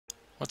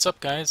What's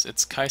up guys,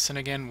 it's Kaisen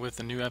again with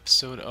a new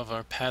episode of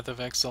our Path of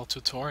Exile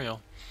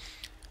tutorial.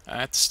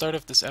 At the start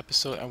of this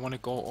episode I want to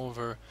go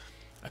over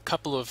a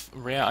couple of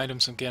rare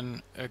items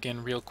again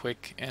real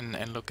quick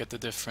and look at the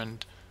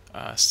different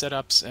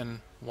setups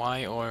and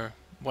why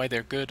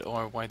they're good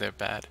or why they're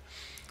bad.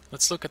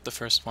 Let's look at the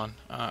first one.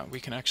 We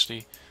can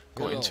actually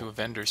go into a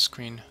vendor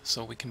screen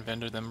so we can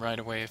vendor them right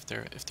away if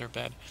they're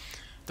bad.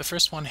 The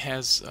first one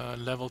has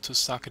level 2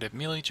 socketed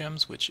melee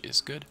gems, which is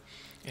good.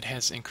 It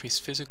has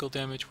increased physical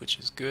damage, which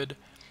is good.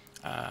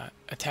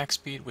 Attack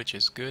speed, which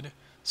is good.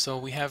 So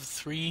we have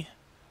three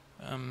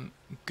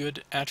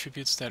good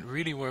attributes that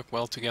really work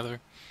well together.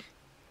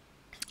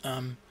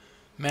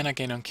 Mana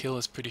gain on kill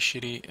is pretty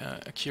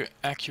shitty.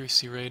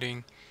 Accuracy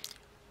rating,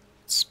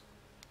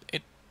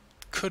 it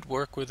could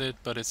work with it,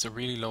 but it's a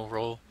really low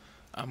roll.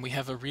 We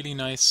have a really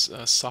nice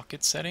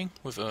socket setting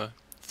with a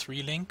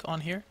 3 link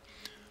on here.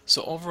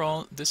 So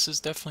overall, this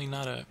is definitely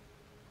not a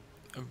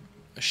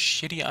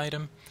shitty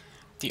item.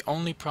 The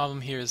only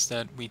problem here is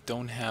that we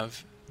don't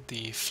have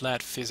the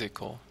flat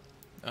physical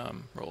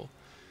roll.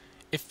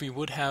 If we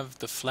would have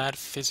the flat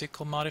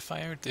physical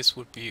modifier, this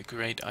would be a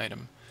great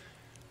item.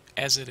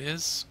 As it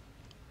is,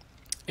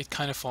 it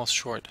kind of falls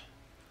short.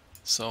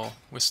 So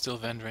we're still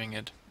vendoring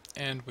it,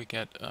 and we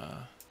get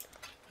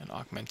an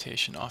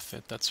augmentation off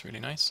it. That's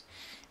really nice.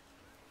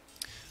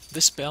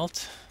 This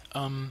belt,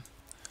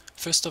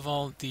 first of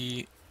all,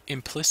 the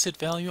implicit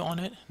value on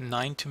it,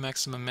 9 to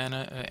maximum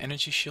mana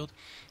energy shield,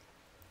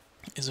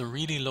 is a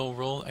really low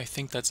roll. I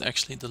think that's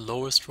actually the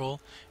lowest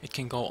roll. It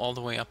can go all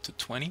the way up to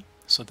 20,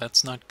 so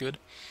that's not good.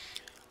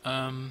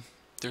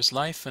 There's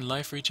life and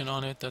life regen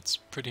on it, that's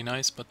pretty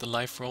nice, but the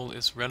life roll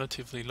is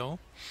relatively low.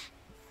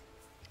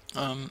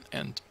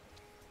 And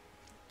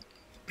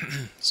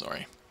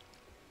sorry.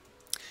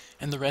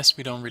 And the rest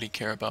we don't really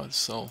care about,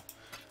 so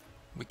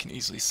we can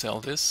easily sell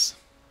this.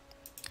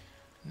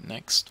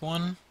 Next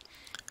one.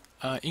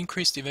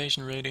 Increased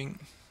evasion rating,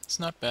 it's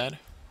not bad.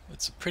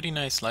 It's a pretty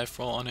nice life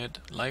roll on it,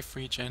 life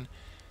regen,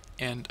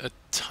 and a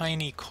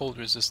tiny cold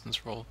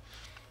resistance roll.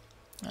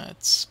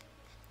 It's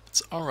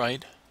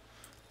alright.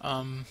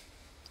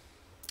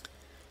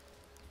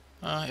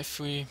 If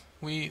we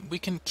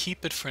can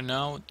keep it for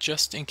now,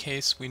 just in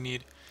case we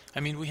need. I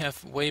mean, we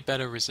have way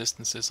better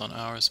resistances on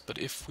ours, but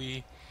if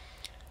we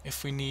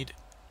need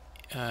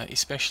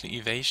especially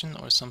evasion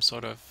or some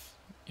sort of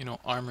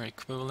armor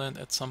equivalent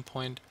at some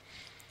point.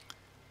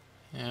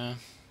 Yeah,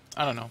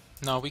 I don't know.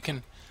 No, we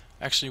can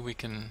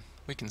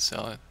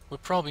sell it. We're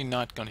probably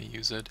not going to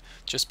use it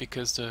just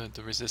because the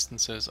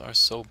resistances are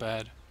so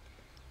bad.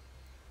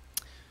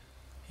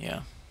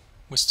 Yeah,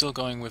 we're still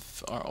going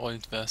with our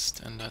oiled vest,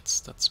 and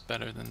that's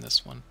better than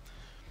this one.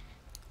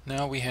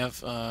 Now we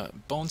have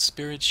Bone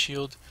Spirit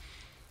Shield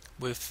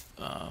with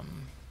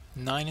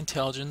 9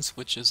 intelligence,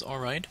 which is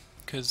alright,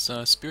 because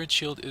Spirit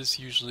Shield is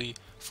usually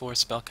for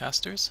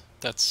spellcasters.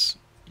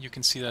 You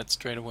can see that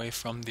straight away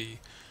from the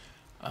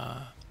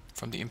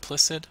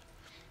implicit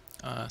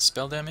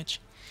spell damage.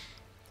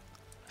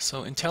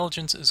 So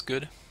intelligence is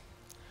good.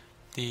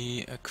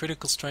 The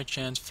critical strike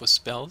chance for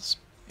spells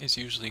is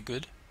usually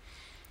good.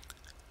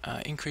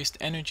 Increased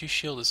energy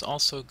shield is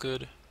also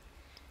good.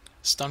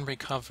 Stun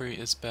recovery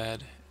is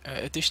bad.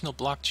 Additional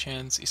block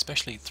chance,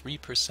 especially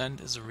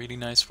 3%, is a really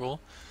nice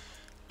roll.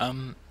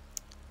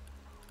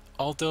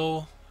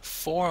 Although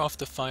 4 of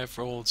the 5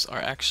 rolls are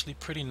actually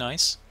pretty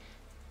nice,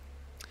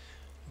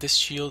 this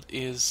shield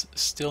is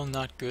still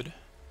not good.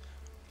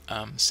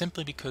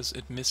 Simply because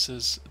it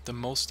misses the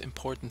most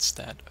important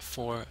stat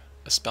for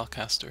a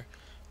spellcaster,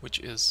 which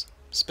is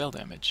spell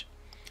damage.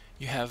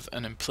 You have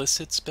an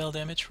implicit spell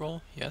damage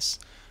roll, yes,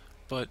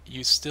 but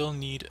you still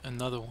need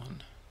another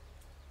one,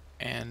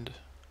 and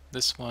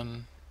this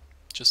one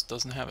just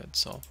doesn't have it,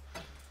 so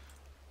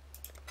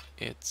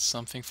it's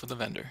something for the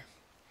vendor.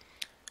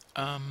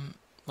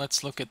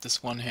 Let's look at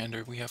this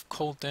one-hander. We have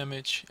cold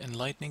damage and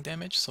lightning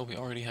damage, so we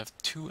already have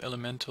 2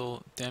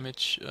 elemental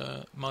damage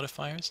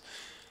modifiers.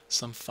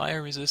 Some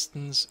fire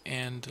resistance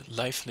and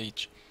life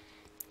leech.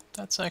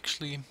 That's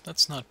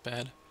not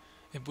bad.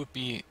 It would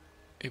be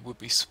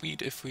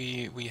sweet if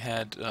we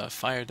had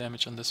fire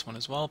damage on this one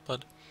as well,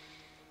 but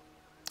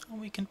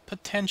we can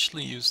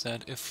potentially use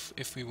that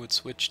if we would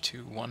switch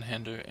to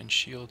one-hander and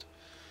shield.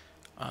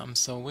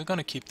 So we're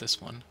gonna keep this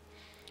one.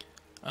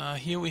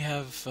 Here we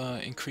have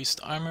increased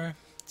armor.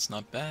 It's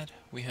not bad.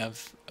 We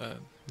have a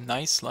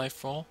nice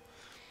life roll,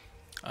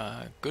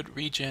 good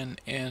regen,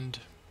 and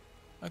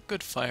a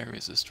good fire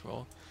resist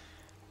roll.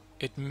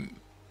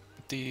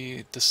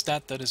 The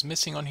stat that is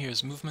missing on here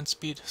is movement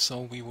speed,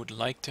 so we would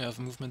like to have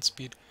movement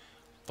speed,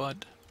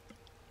 but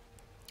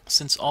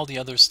since all the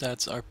other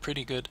stats are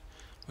pretty good,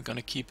 we're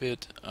gonna keep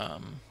it.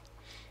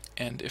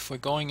 And if we're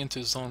going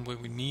into a zone where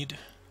we need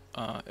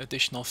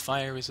additional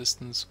fire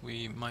resistance,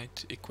 we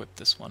might equip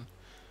this one.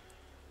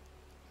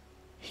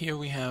 Here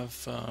we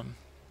have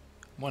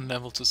 1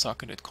 level to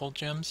socketed cold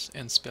gems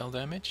and spell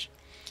damage,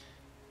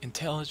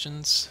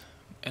 intelligence,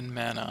 and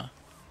mana.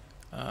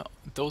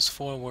 Those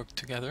 4 work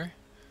together.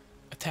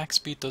 Attack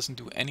speed doesn't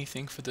do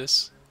anything for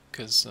this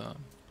because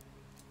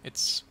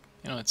it's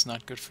it's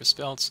not good for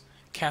spells.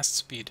 Cast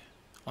speed,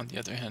 on the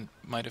other hand,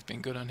 might have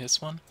been good on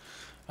his one.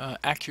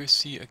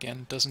 Accuracy,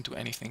 again, doesn't do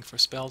anything for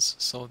spells,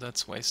 so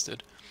that's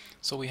wasted.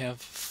 So we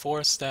have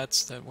 4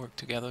 stats that work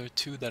together,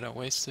 2 that are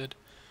wasted.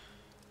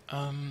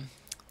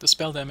 The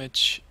spell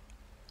damage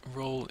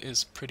roll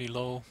is pretty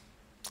low.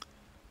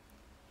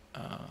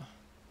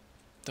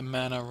 The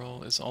mana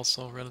roll is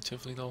also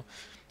relatively low.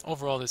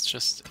 Overall,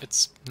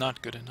 it's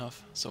not good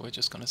enough, so we're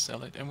just gonna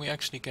sell it. And we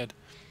actually get,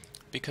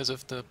 because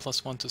of the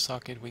 +1 to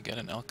socket, we get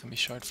an alchemy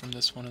shard from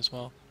this one as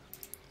well.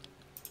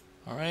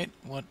 Alright,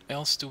 what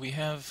else do we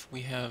have?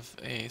 We have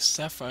a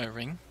sapphire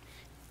ring.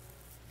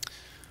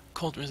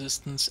 Cold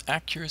resistance,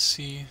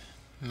 accuracy,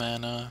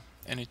 mana,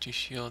 energy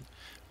shield,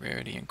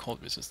 rarity, and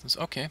cold resistance.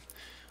 Okay.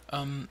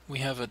 We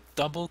have a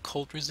double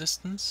cold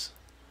resistance.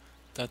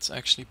 That's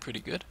actually pretty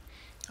good.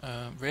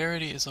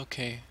 Rarity is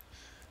okay.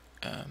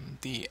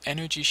 The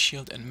energy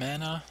shield and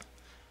mana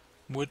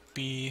would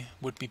be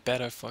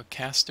better for a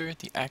caster.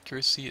 The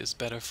accuracy is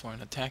better for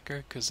an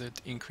attacker because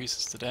it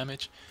increases the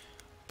damage.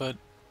 But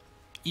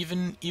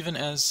even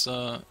as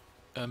a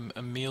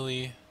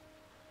melee,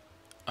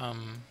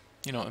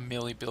 a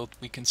melee build,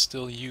 we can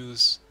still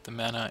use the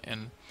mana,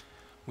 and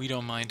we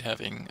don't mind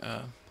having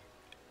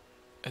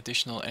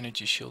additional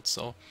energy shield.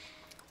 So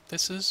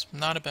this is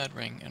not a bad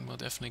ring, and we're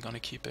definitely gonna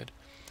keep it.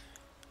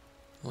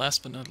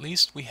 Last but not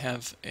least, we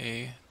have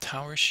a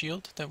tower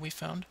shield that we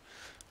found.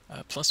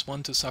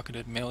 +1 to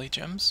socketed melee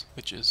gems,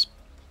 which is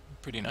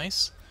pretty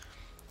nice.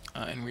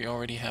 And we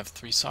already have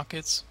 3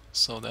 sockets,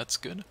 so that's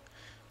good.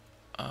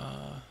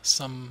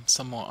 Some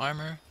more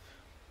armor,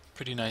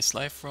 pretty nice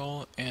life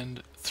roll,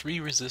 and 3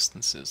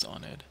 resistances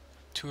on it.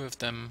 2 of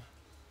them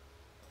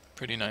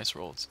pretty nice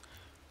rolls.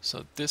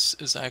 So this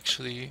is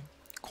actually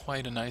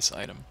quite a nice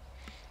item.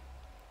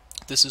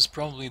 This is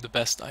probably the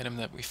best item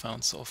that we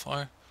found so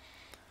far.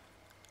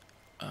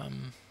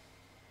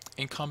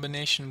 In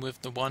combination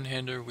with the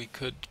one-hander, we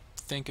could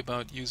think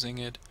about using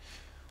it.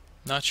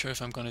 Not sure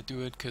if I'm gonna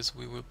do it because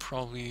we will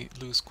probably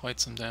lose quite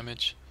some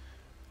damage.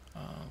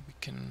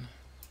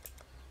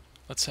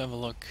 Let's have a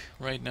look.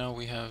 Right now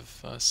we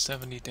have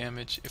 70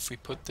 damage. If we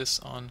put this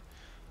on,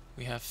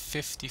 we have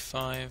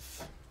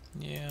 55.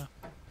 Yeah.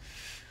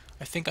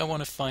 I think I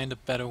want to find a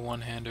better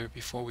one-hander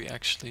before we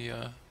actually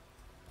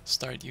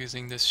start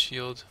using this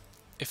shield.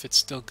 If it's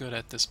still good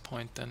at this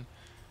point, then.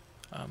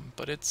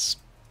 But it's,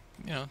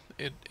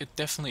 it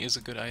definitely is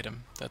a good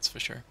item, that's for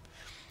sure.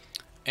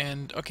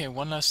 And okay,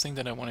 one last thing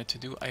that I wanted to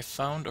do. I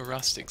found a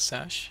rustic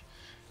sash,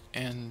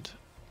 and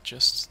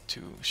just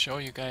to show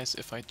you guys,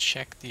 if I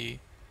check the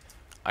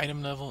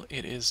item level,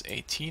 it is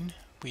 18.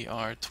 We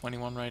are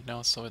 21 right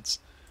now, so it's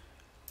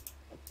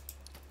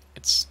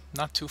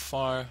not too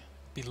far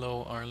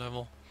below our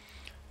level.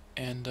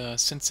 And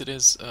since it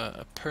is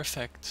a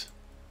perfect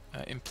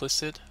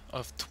implicit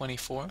of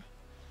 24,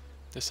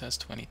 this has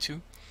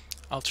 22,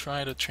 I'll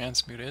try to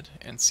transmute it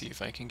and see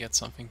if I can get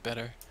something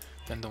better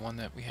than the one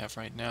that we have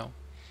right now.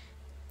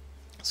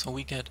 So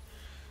we get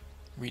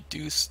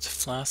reduced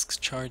flask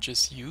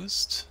charges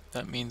used.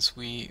 That means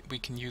we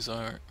can use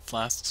our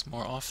flasks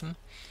more often,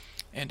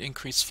 and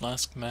increased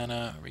flask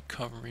mana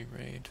recovery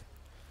rate.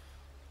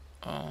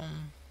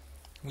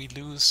 We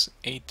lose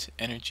 8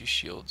 energy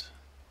shield.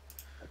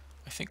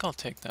 I think I'll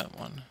take that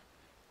one.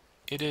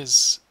 It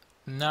is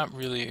not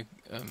really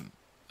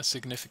a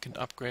significant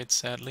upgrade,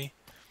 sadly,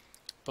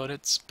 but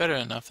it's better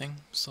than nothing,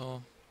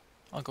 so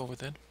I'll go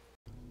with it.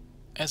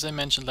 As I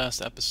mentioned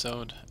last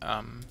episode,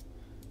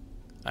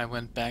 I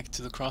went back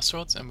to the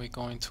crossroads, and we're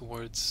going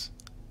towards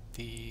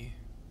the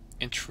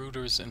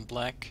intruders in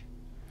black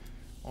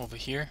over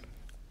here,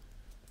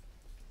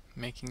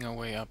 making our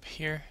way up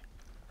here.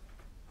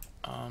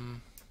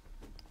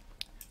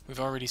 We've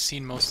already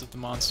seen most of the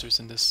monsters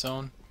in this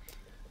zone.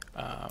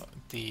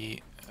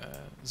 The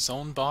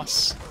zone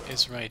boss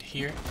is right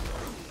here.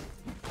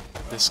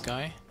 This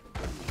guy,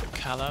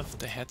 Kalav,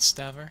 the head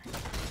stabber.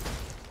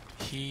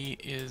 He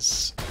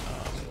is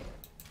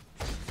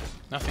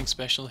nothing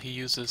special. He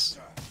uses,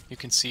 you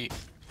can see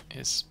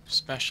his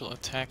special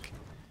attack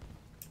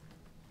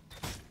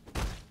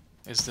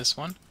is this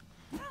one.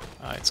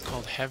 It's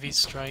called Heavy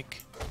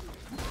Strike,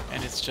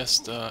 and it's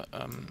just a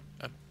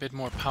bit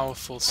more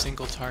powerful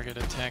single target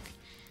attack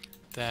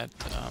that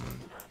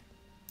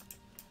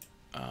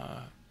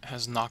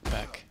has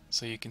knockback.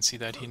 So you can see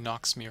that he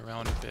knocks me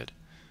around a bit,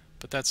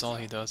 but that's all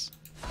he does.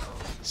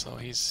 So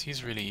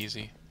he's really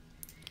easy.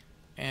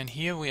 And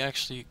here we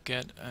actually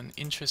get an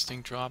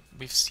interesting drop.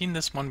 We've seen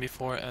this one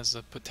before as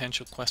a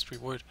potential quest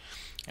reward,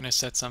 and I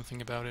said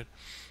something about it.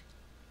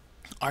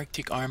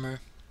 Arctic Armor,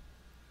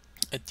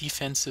 a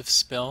defensive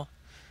spell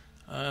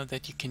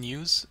that you can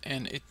use,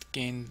 and it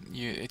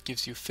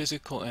gives you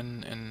physical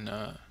and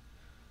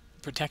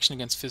protection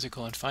against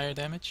physical and fire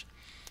damage.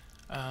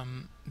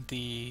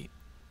 The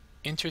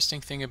interesting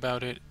thing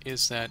about it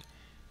is that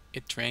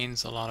it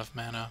drains a lot of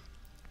mana,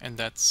 and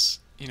that's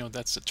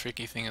the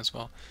tricky thing as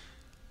well.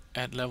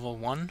 At level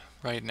 1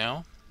 right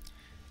now,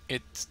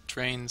 it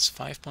drains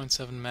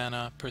 5.7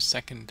 mana per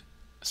second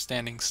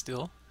standing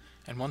still,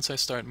 and once I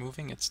start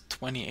moving it's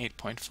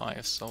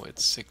 28.5, so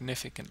it's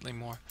significantly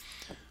more.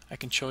 I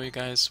can show you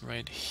guys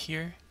right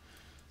here.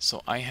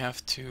 So I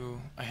have to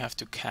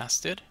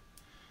cast it,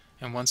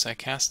 and once I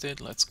cast it,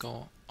 let's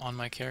go on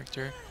my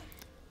character,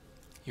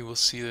 you will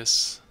see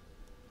this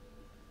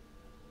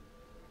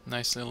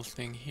nice little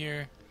thing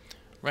here.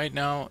 Right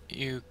now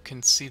you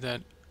can see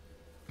that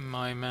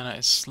my mana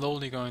is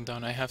slowly going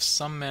down. I have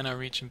some mana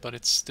regen, but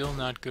it's still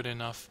not good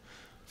enough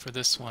for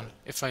this one.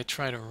 If I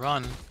try to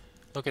run,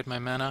 look at my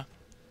mana,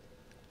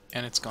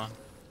 and it's gone.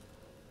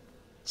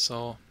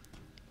 So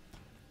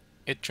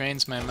it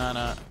drains my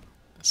mana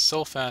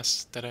so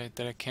fast that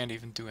I can't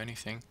even do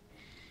anything.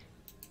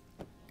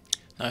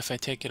 Now if I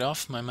take it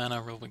off, my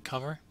mana will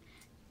recover.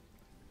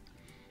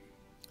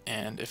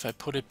 And if I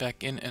put it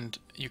back in, and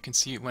you can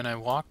see when I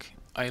walk,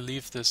 I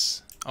leave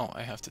this... Oh,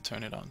 I have to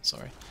turn it on,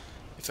 sorry.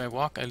 If I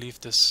walk, I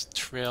leave this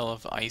trail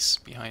of ice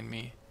behind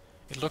me.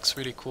 It looks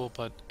really cool,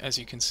 but as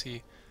you can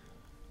see,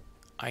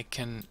 I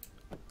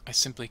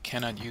simply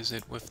cannot use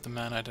it with the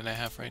mana that I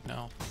have right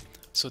now.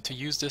 So to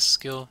use this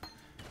skill,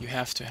 you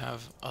have to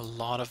have a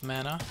lot of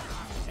mana,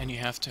 and you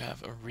have to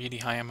have a really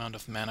high amount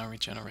of mana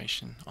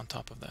regeneration on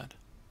top of that.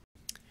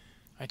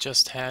 I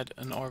just had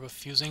an Orb of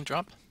Fusing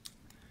drop,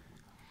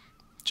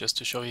 just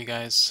to show you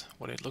guys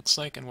what it looks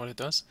like and what it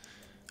does.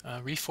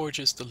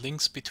 Reforges the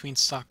links between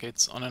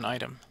sockets on an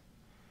item.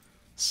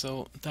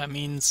 So that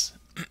means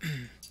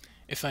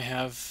if I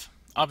have,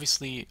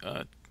 obviously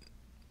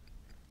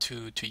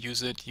to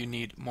use it you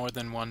need more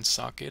than one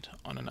socket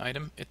on an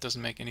item. It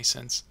doesn't make any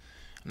sense.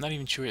 I'm not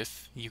even sure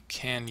if you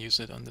can use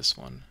it on this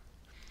one.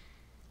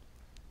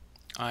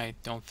 I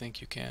don't think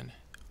you can.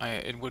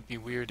 It would be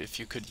weird if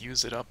you could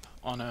use it up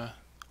on a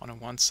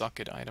one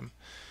socket item.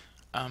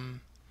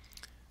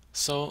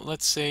 So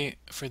let's say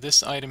for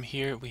this item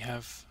here we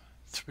have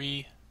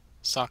 3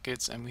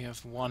 sockets and we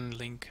have 1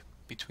 link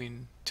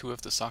between 2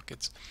 of the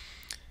sockets.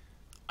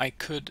 I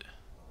could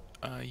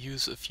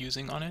use a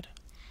fusing on it.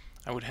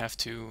 I would have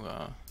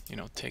to you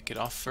know, take it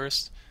off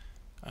first,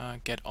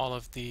 get all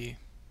of the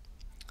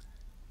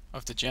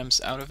gems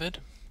out of it,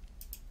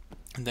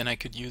 and then I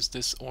could use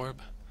this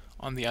orb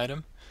on the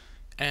item.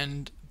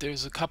 And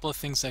there's a couple of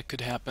things that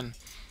could happen.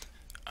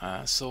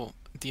 So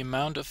the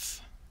amount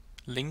of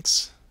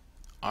links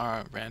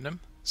are random.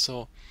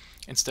 So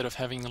instead of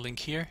having a link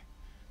here,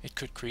 it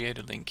could create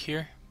a link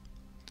here,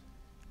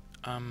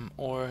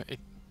 or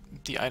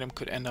the item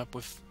could end up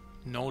with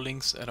no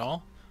links at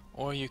all,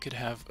 or you could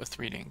have a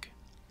 3-link.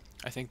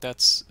 I think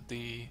that's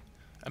the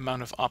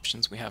amount of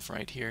options we have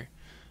right here.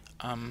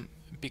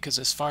 Because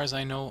as far as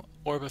I know,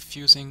 Orb of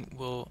Fusing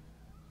will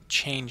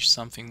change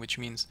something, which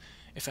means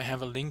if I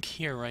have a link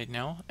here right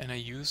now and I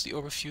use the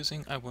Orb of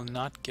Fusing, I will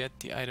not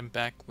get the item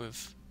back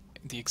with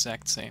the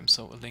exact same,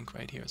 so a link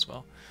right here as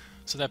well.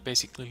 So that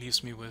basically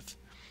leaves me with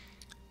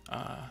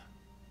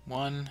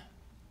 1,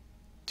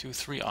 2,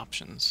 3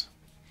 options.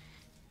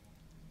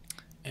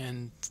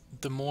 And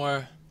the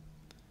more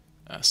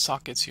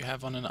sockets you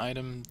have on an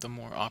item, the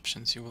more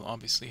options you will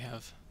obviously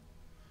have.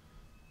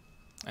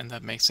 And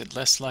that makes it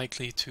less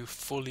likely to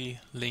fully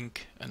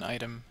link an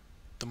item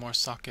the more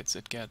sockets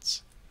it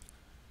gets.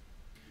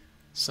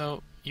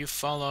 So you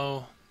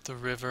follow the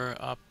river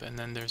up, and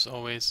then there's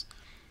always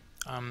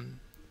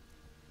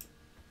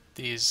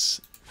these,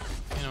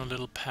 you know,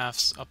 little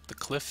paths up the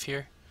cliff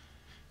here,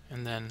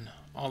 and then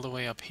all the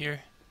way up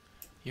here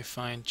you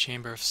find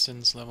Chamber of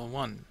Sins level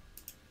 1.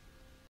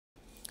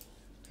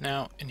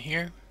 Now in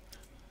here,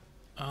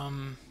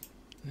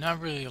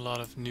 not really a lot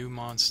of new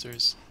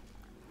monsters.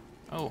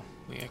 Oh,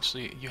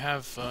 you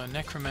have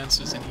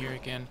necromancers in here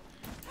again,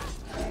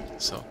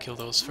 so kill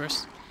those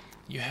first.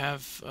 You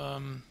have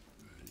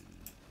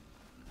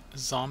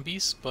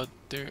zombies, but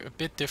they're a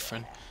bit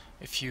different.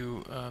 If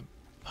you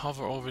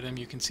hover over them,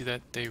 you can see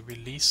that they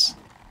release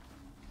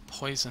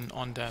poison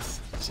on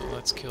death. So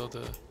let's kill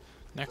the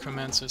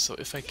necromancer. So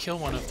if I kill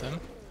one of them,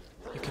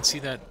 you can see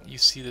that you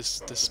see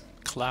this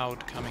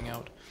cloud coming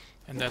out,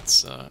 and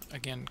that's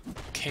again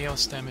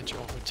chaos damage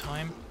over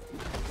time.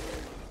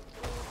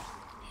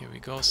 Here we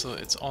go, so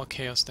it's all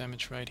chaos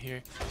damage right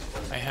here.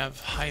 I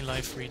have high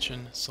life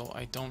regen, so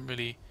I don't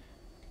really...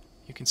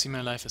 You can see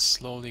my life is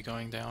slowly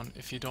going down.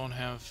 If you don't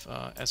have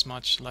as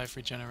much life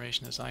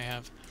regeneration as I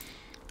have,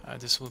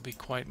 this will be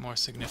quite more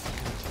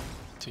significant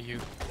to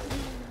you.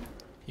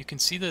 You can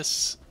see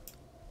this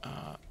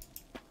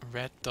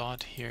red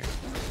dot here,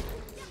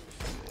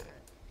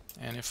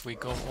 and if we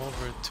go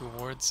over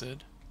towards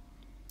it,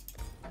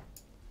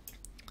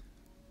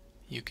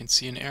 you can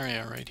see an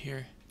area right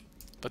here,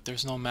 but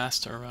there's no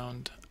master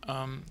around.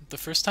 The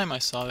first time I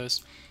saw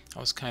this, I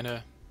was kind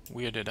of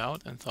weirded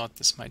out and thought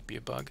this might be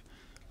a bug,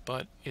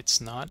 but it's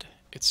not.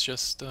 It's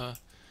just,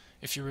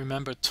 if you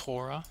remember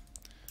Torah,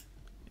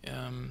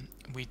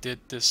 we did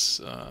this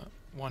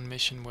one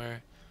mission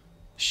where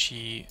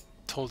she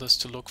told us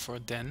to look for a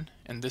den,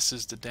 and this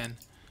is the den,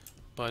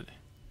 but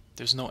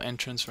there's no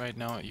entrance right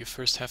now. You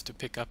first have to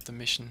pick up the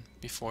mission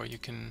before you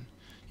can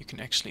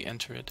actually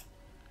enter it.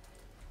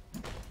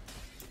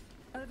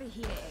 Over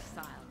here,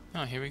 Exile.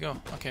 Oh, here we go.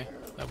 Okay,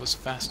 that was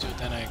faster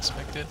than I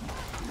expected.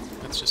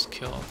 Let's just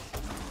kill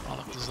all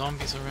of the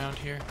zombies around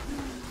here.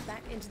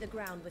 Back into the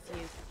ground with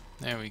you.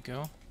 There we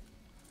go.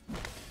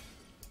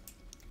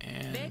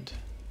 And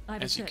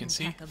as you can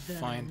see,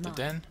 find the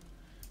den,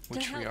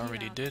 which we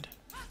already did.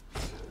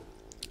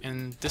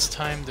 And this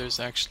time there's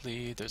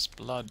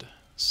blood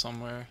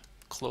somewhere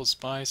close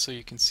by, so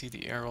you can see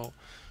the arrow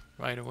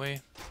right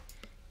away.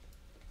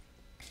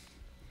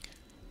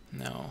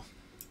 Now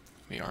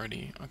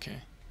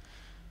okay.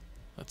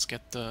 Let's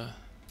get the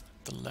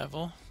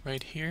level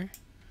right here.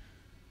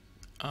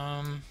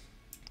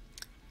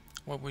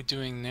 What we're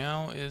doing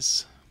now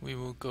is we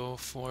will go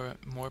for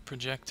more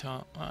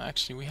projectile.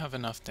 Actually, we have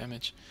enough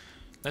damage.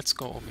 Let's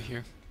go over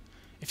here.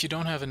 If you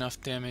don't have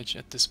enough damage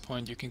at this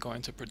point, you can go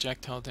into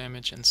projectile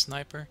damage and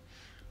sniper.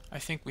 I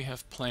think we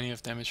have plenty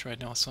of damage right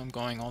now, so I'm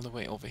going all the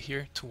way over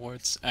here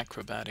towards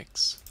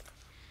acrobatics.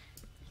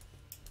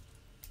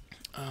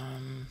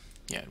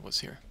 Yeah, it was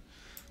here.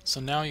 So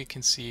now you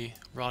can see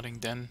Rotting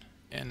Den,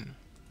 and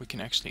we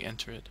can actually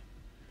enter it.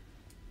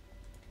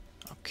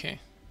 Okay,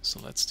 so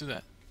let's do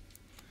that.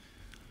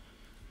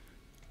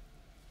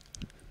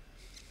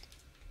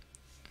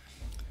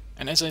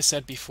 And as I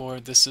said before,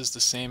 this is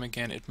the same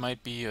again. It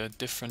might be a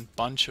different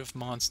bunch of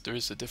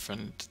monsters, a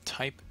different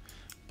type,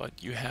 but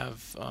you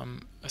have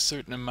a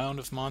certain amount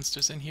of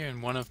monsters in here,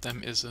 and one of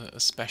them is a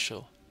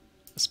special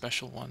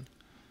one.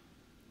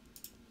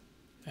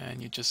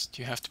 And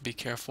you have to be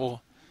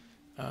careful,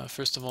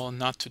 first of all,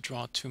 not to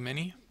draw too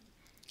many.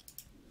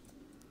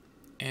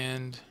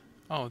 And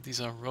oh,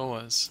 these are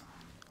Roas.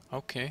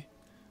 Okay.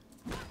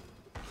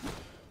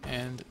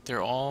 And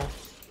they're all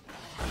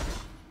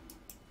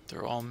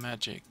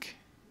magic.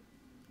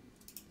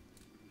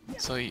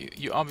 So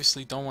you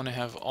obviously don't want to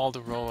have all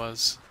the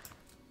Roas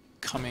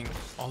coming,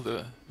 all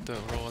the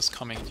Roas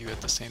coming at you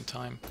at the same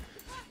time.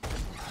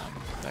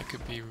 That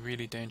could be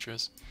really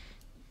dangerous.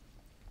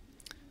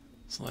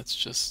 So let's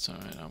just,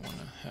 alright, I want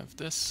to have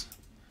this.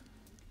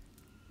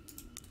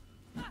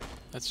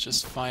 Let's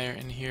just fire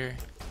in here.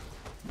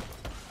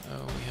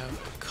 Oh, we have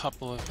a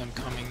couple of them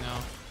coming now.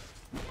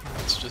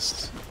 Let's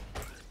just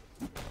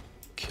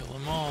kill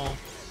them all.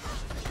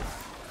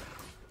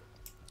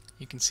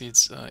 You can see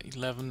it's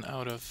 11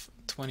 out of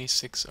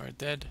 26 are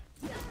dead.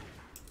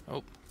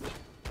 Oh.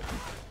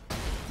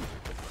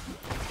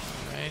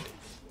 Alright.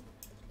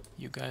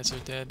 You guys are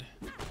dead.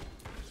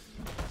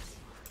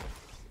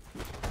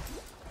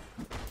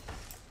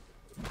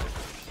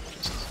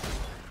 Just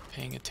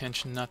paying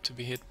attention not to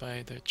be hit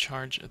by the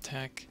charge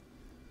attack.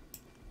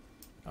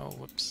 Oh,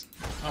 whoops.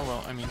 Oh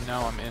well, I mean,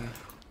 now I'm in.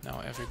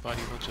 Now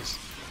everybody will just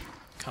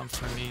come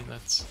for me.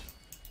 Let's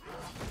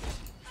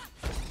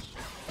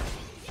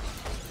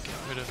get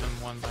rid of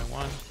them one by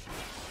one.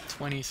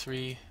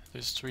 23,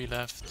 there's 3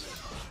 left.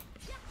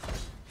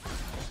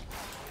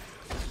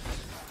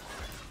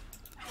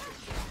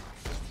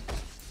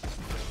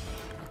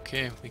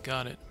 Okay, we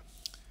got it.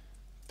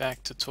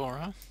 Back to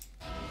Torah.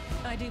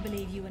 I do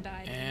believe you and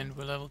I. And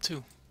we're level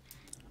 2.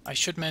 I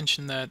should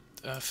mention that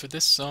for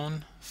this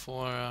zone,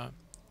 for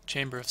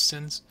Chamber of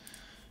Sins,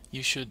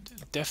 you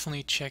should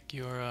definitely check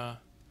your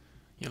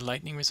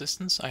lightning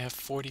resistance. I have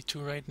 42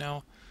 right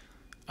now.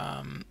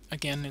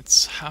 Again,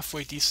 it's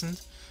halfway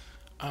decent.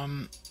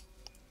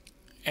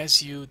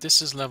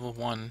 This is level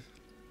 1.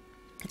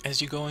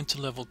 As you go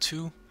into level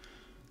 2,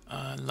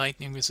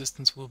 lightning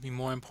resistance will be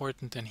more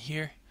important than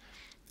here.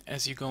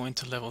 As you go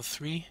into level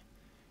 3,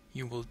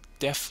 you will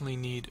definitely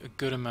need a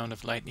good amount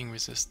of lightning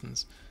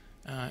resistance,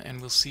 and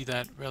we'll see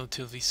that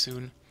relatively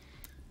soon.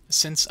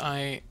 Since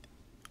I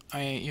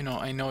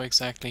know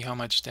exactly how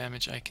much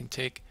damage I can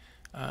take,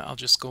 I'll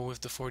just go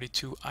with the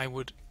 42. I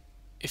would,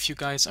 if you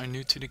guys are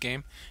new to the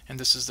game and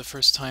this is the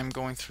first time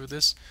going through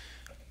this,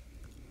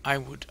 I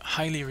would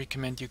highly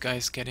recommend you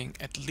guys getting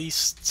at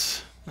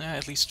least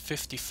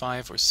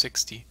 55 or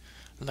 60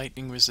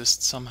 lightning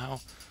resist somehow.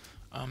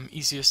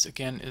 Easiest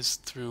again is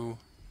through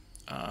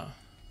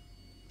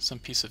some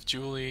piece of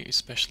jewelry,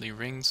 especially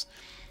rings,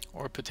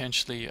 or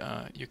potentially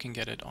you can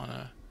get it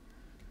on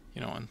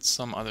on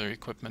some other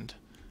equipment.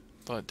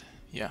 But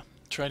yeah,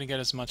 try to get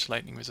as much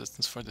lightning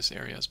resistance for this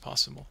area as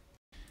possible.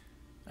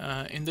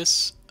 In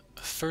this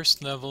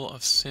first level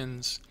of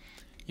Sins,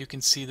 you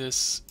can see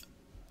this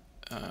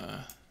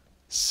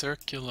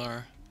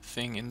circular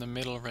thing in the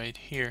middle right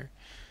here.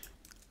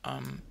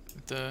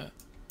 The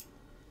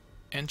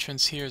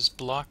entrance here is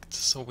blocked,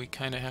 so we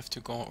kind of have to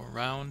go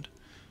around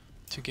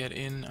to get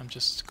in. I'm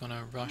just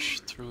gonna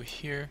rush through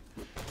here.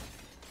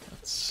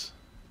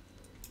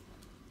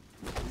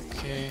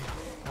 Okay,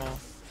 well,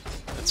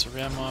 let's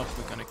ram up.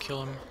 We're gonna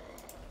kill him.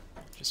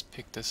 Just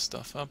pick this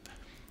stuff up.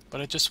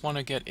 But I just want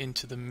to get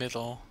into the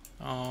middle.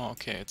 Oh,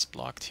 okay, it's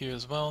blocked here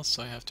as well,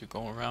 so I have to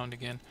go around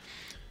again.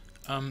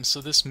 So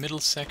this middle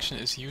section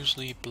is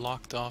usually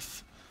blocked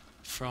off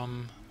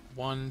from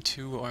 1,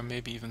 2, or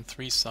maybe even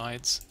 3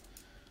 sides.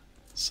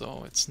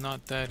 So it's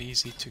not that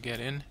easy to get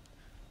in.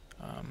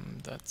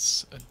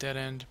 That's a dead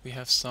end. We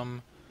have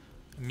some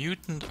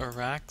mutant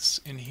Arax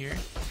in here,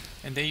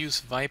 and they use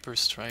Viper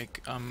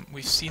Strike.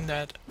 We've seen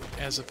that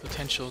as a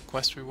potential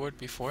quest reward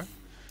before,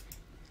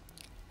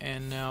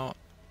 and now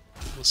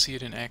we'll see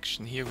it in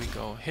action. Here we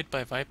go. Hit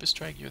by Viper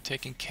Strike, you're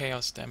taking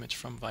chaos damage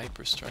from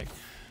Viper Strike.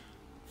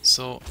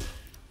 So,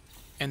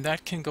 and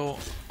that can go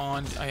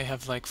on. I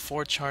have like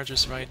 4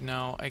 charges right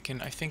now. I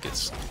think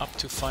it's up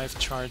to 5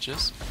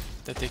 charges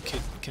that they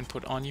can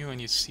put on you,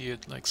 and you see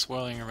it like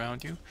swirling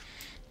around you.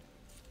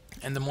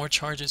 And the more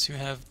charges you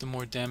have, the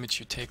more damage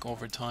you take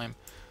over time.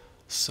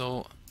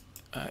 So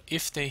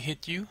if they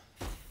hit you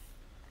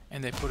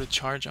and they put a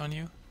charge on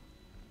you,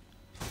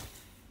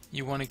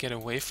 you want to get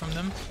away from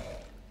them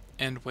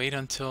and wait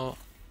until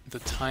the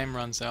time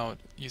runs out.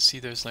 You see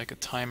there's like a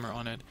timer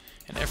on it,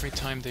 and every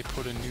time they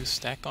put a new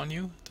stack on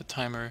you, the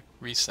timer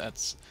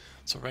resets.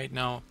 So right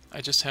now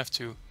I just have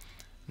to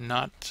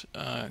not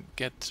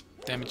get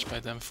damaged by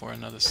them for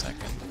another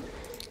second.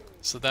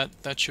 So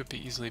that should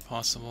be easily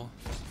possible.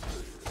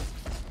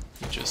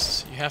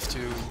 You have to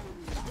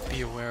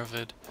be aware of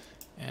it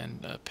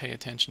and pay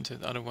attention to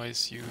it,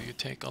 otherwise you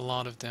take a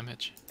lot of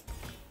damage.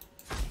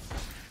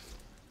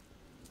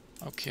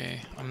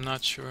 Okay, I'm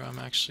not sure I'm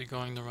actually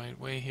going the right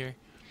way here.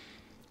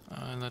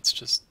 Let's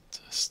just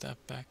step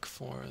back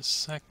for a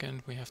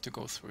second. We have to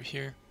go through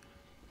here.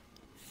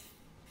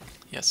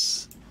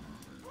 Yes.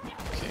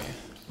 Okay,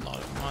 a lot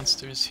of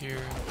monsters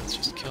here. Let's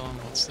just kill them.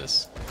 What's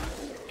this?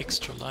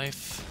 Extra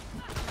life.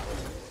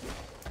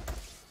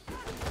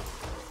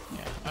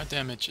 Yeah, our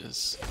damage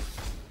is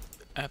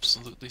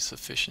absolutely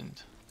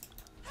sufficient.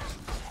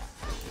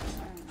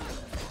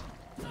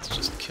 Let's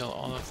just kill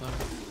all of them.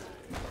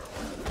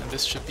 And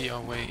this should be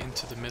our way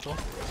into the middle.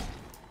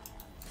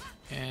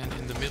 And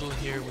in the middle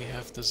here we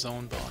have the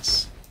zone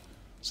boss.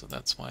 So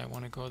that's why I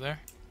want to go there.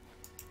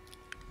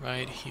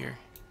 Right here.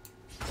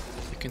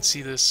 You can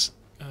see this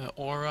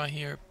aura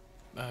here.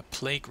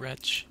 Plague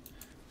Wretch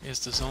is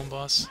the zone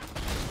boss.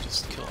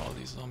 Just kill all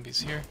these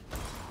zombies here.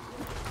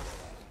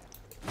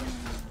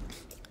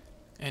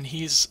 And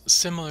he's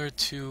similar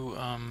to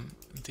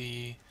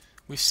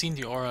we've seen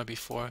the aura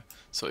before.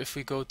 So if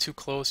we go too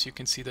close, you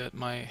can see that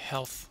my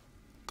health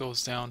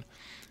goes down.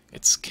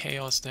 It's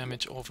chaos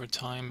damage over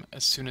time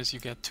as soon as you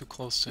get too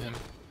close to him.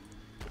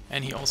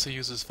 And he also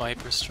uses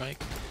Viper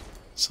Strike.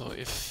 So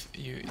if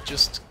you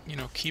just,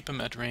 keep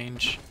him at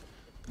range,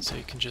 so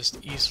you can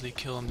just easily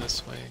kill him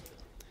this way.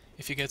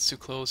 If he gets too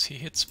close, he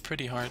hits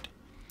pretty hard,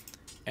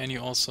 and you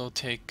also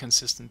take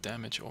consistent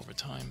damage over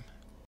time.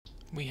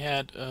 We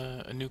had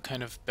a new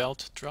kind of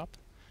belt drop.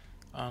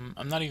 I'm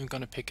not even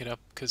going to pick it up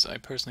because I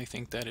personally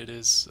think that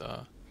it's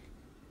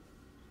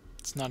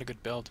not a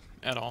good belt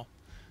at all.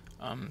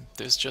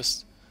 There's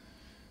just,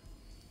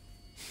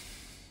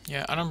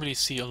 yeah, I don't really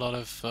see a lot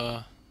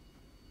of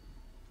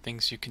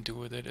things you can do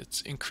with it.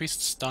 It's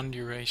increased stun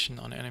duration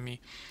on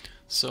enemy.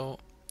 So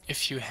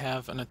if you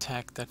have an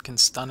attack that can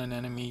stun an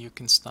enemy, you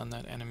can stun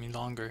that enemy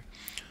longer.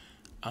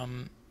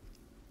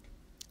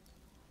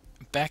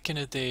 Back in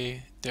the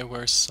day, there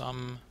were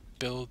some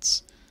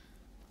builds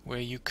where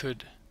you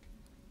could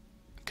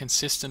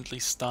consistently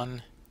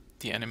stun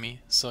the enemy.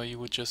 So you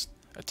would just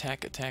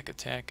attack, attack,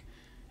 attack,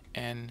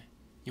 and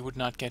you would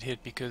not get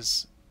hit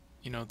because,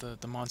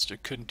 the monster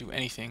couldn't do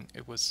anything.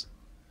 It was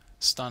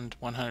stunned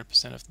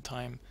 100% of the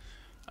time.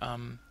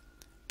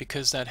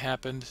 Because that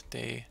happened,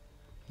 they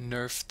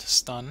nerfed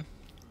stun.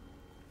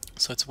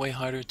 So it's way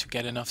harder to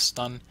get enough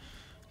stun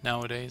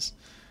nowadays.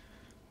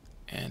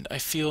 And I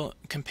feel,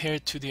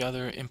 compared to the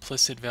other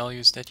implicit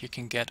values that you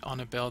can get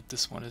on a belt,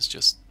 this one is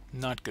just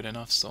not good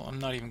enough, so I'm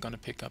not even going to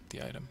pick up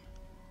the item.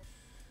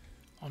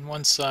 On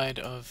one side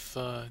of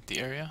the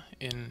area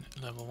in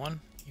level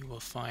 1, you will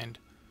find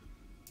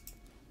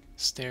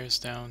stairs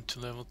down to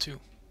level 2.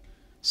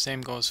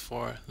 Same goes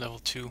for level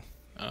 2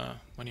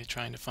 when you're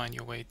trying to find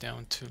your way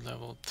down to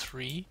level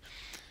 3.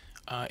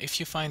 If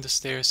you find the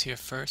stairs here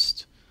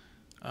first,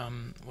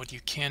 what you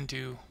can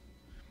do,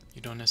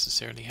 you don't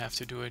necessarily have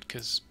to do it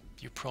because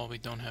you probably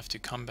don't have to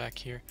come back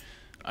here.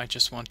 I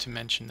just want to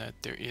mention that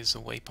there is a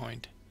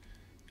waypoint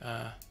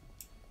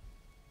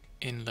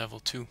in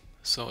level 2.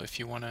 So if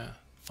you want to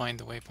find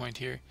the waypoint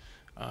here,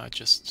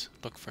 just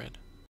look for it.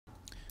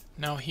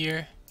 Now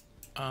here,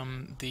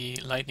 the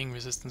lightning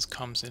resistance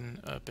comes in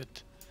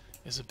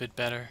is a bit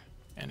better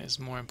and is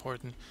more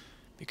important,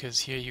 because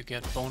here you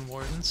get bone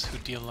wardens who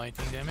deal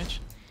lightning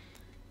damage,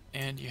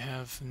 and you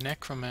have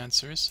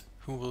necromancers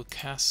who will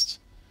cast.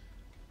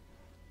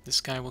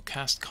 This guy will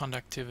cast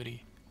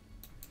conductivity.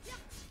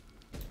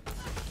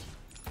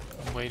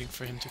 I'm waiting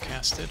for him to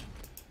cast it,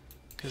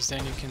 because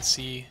then you can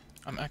see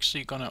I'm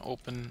actually gonna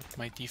open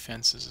my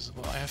defenses as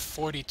well. I have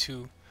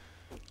 42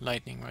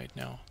 lightning right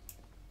now.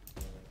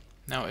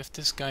 Now if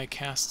this guy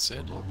casts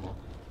it,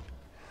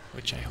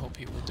 which I hope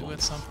he will do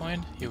at some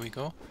point, here we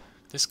go.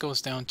 This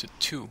goes down to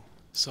 2,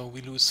 so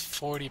we lose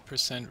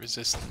 40%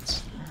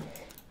 resistance.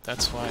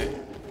 That's why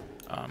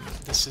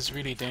this is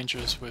really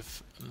dangerous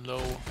with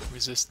low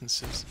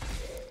resistances.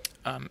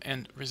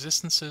 And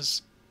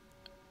resistances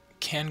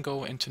can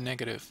go into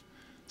negative.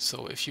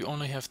 So if you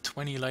only have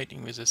 20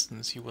 lightning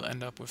resistance, you will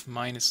end up with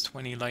minus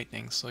 20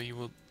 lightning, so you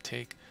will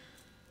take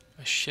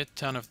a shit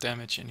ton of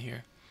damage in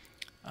here.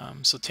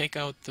 So take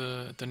out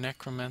the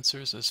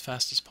necromancers as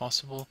fast as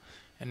possible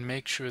and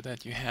make sure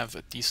that you have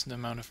a decent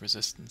amount of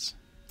resistance.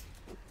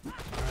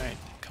 Alright,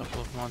 a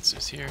couple of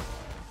monsters here.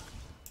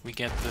 We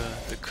get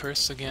the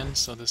curse again,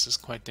 so this is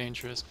quite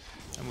dangerous.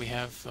 And we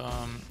have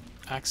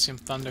Axiom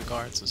Thunder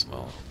Guards as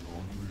well.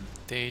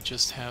 They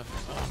just have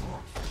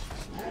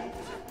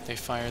they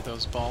fire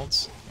those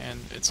bolts and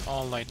it's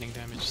all lightning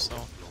damage, so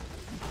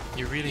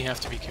you really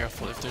have to be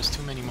careful. If there's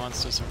too many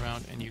monsters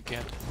around and you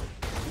get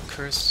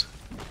curse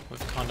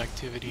with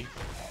conductivity,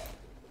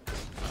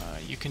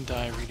 you can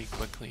die really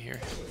quickly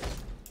here.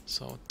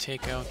 So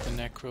take out the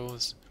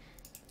necros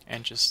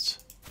and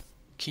just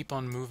keep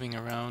on moving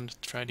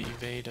around, try to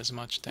evade as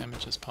much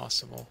damage as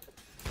possible,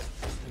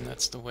 and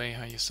that's the way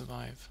how you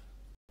survive.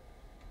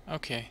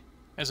 Okay,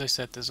 as I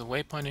said, there's a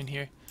waypoint in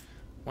here.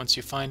 Once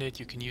you find it,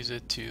 you can use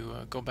it to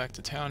go back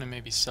to town and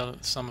maybe sell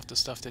some of the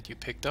stuff that you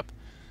picked up,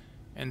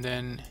 and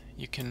then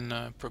you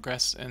can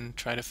progress and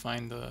try to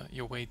find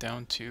your way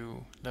down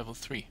to level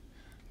 3,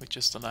 which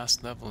is the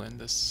last level in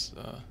this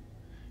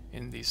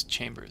in these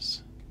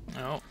chambers.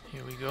 Oh,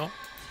 here we go.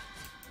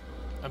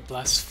 A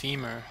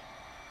blasphemer.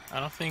 I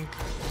don't think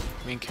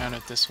we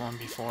encountered this one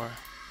before.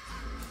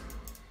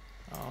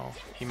 Oh,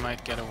 he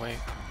might get away.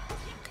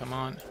 Come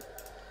on.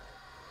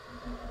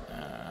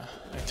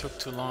 I took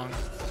too long.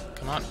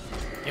 Come on.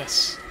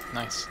 Yes.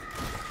 Nice.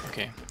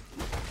 Okay.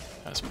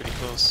 That was pretty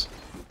close.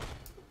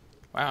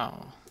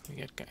 Wow. We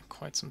get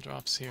quite some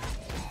drops here.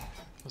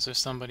 Was there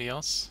somebody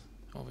else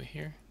over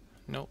here?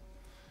 Nope.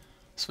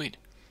 Sweet.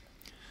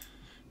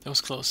 That was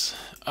close.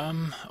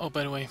 Oh,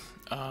 by the way,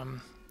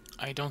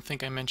 I don't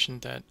think I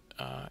mentioned that,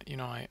 you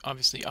know, I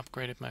obviously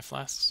upgraded my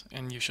flasks,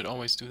 and you should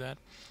always do that.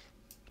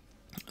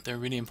 They're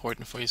really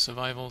important for your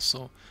survival,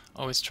 so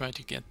always try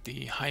to get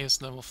the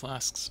highest level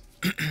flasks.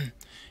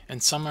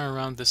 And somewhere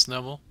around this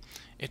level,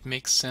 it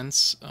makes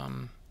sense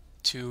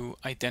to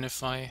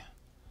identify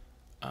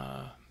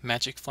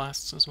magic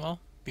flasks as well.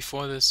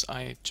 Before this,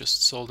 I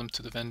just sold them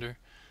to the vendor.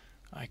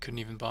 I couldn't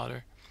even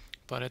bother.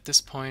 But at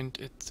this point,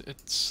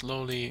 it's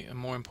slowly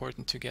more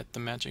important to get the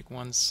magic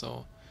ones.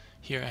 So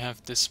here I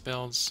have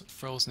Dispels,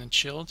 Frozen, and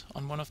Chilled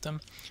on one of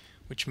them,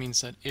 which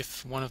means that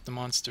if one of the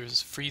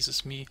monsters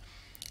freezes me,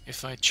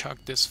 if I chug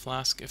this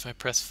flask, if I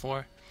press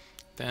 4,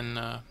 then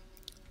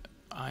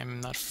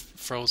I'm not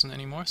frozen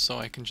anymore, so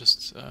I can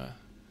just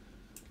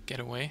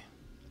get away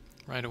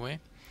right away.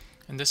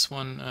 And this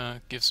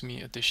one gives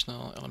me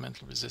additional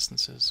elemental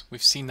resistances.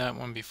 We've seen that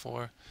one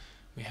before.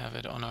 We have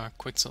it on our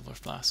Quicksilver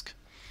flask.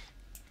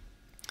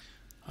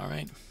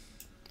 Alright,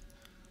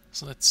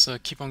 so let's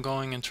keep on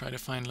going and try to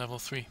find level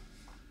 3.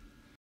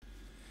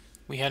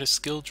 We had a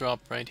skill drop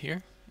right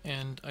here,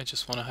 and I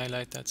just want to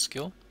highlight that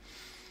skill.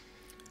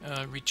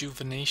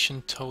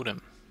 Rejuvenation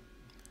Totem.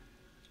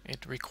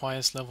 It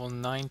requires level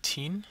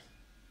 19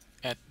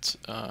 at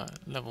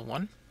level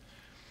 1.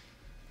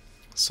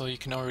 So you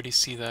can already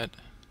see that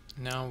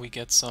now we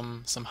get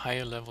some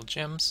higher level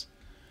gems.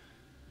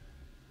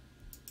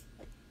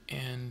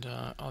 And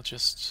I'll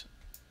just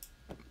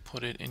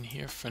put it in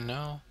here for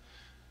now,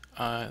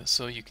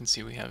 so you can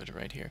see we have it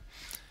right here.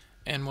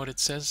 And what it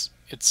says,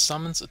 it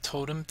summons a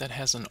totem that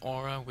has an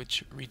aura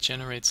which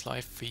regenerates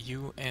life for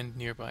you and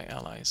nearby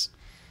allies.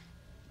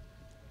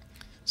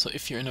 So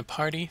if you're in a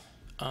party,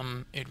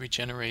 it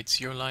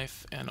regenerates your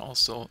life and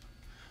also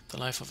the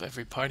life of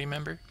every party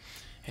member.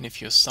 And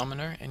if you're a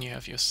summoner and you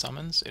have your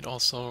summons, it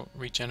also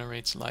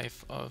regenerates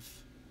life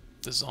of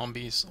the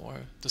zombies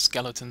or the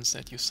skeletons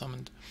that you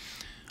summoned.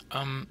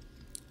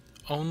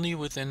 Only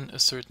within a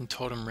certain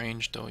totem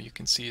range, though. You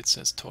can see it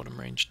says totem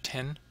range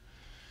 10.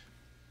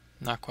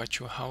 Not quite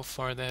sure how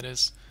far that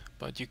is,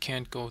 but you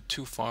can't go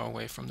too far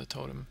away from the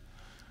totem.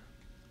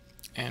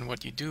 And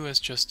what you do is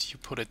just you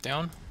put it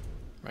down,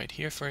 right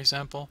here for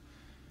example,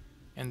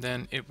 and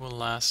then it will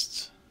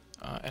last,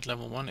 at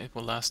level 1 it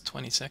will last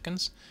 20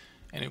 seconds,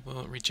 and it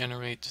will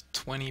regenerate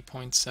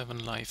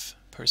 20.7 life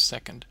per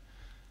second,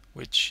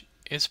 which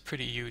is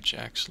pretty huge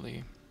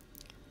actually.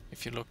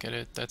 If you look at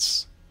it,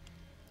 that's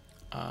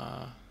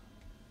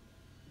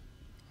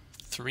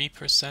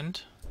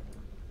 3%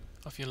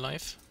 of your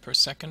life per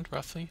second,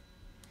 roughly.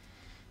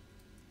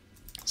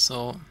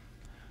 So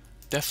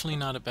definitely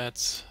not a bad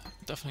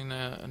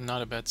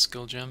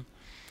skill gem,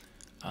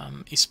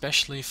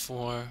 especially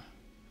for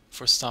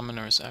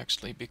summoners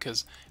actually,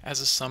 because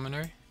as a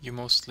summoner you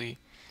mostly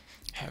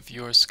have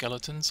your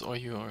skeletons or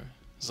your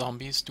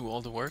zombies do all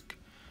the work,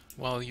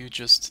 while you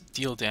just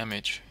deal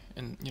damage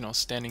and, you know,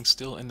 standing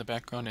still in the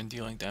background and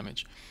dealing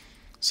damage.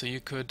 So you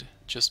could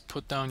just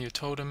put down your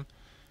totem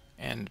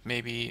and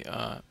maybe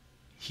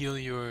heal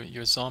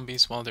your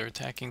zombies while they're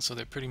attacking, so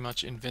they're pretty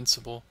much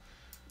invincible,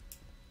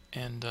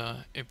 and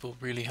it will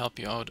really help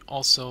you out.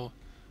 Also,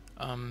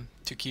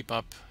 to keep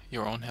up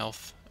your own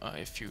health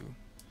if you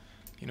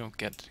know,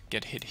 get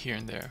hit here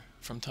and there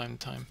from time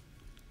to time.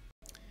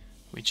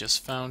 We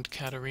just found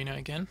Katarina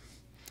again,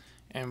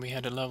 and we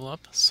had a level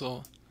up,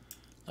 so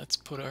Let's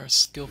put our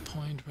skill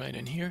point right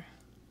in here.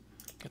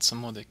 Get some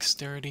more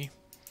dexterity.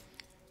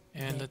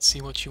 And let's see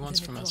what she wants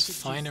from us.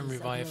 Find and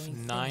revive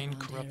 9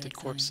 corrupted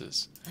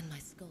corpses.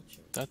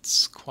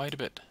 That's quite a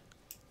bit.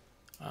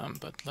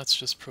 But let's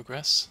just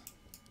progress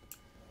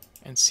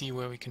and see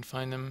where we can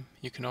find them.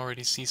 You can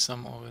already see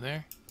some over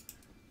there.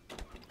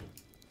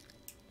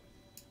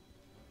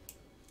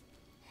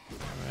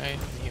 Alright,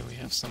 and here we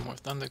have some more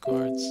thunder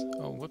guards.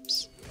 Oh,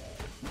 whoops.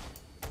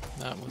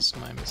 That was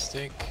my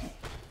mistake.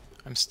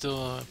 I'm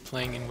still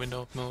playing in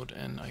window mode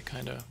and I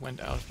kinda went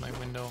out of my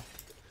window.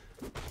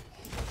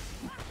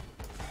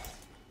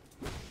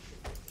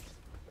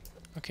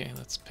 Okay,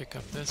 let's pick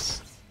up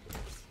this.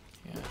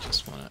 Yeah, I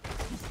just wanna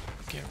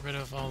get rid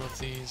of all of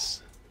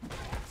these.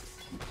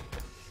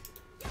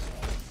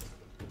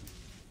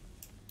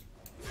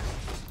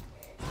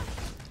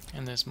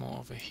 And there's more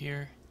over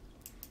here.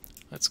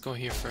 Let's go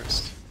here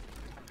first.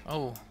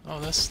 Oh,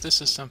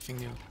 this is something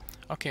new.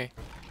 Okay,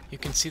 you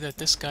can see that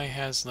this guy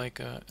has like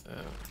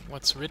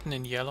what's written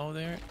in yellow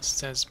there. It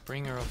says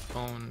Bringer of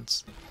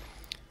Bones.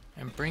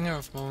 And Bringer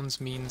of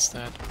Bones means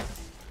that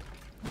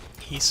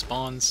he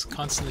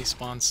constantly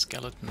spawns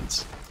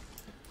skeletons.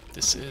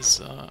 This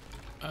is a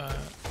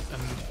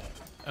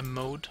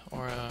mode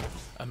or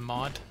a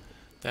mod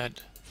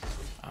that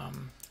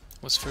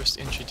was first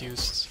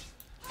introduced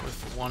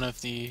with one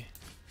of the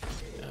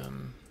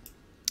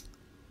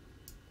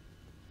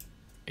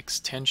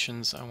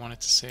extensions, I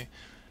wanted to say,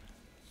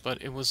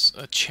 but it was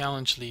a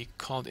challenge league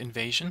called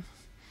Invasion,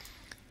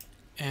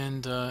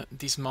 and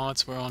these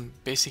mods were on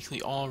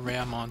basically all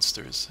rare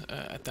monsters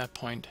at that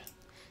point,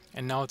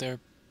 and now they're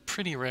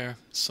pretty rare,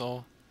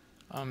 so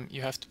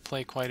you have to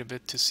play quite a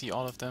bit to see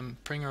all of them.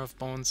 Bringer of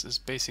Bones is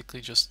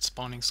basically just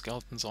spawning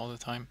skeletons all the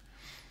time,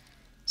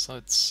 so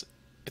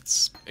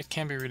it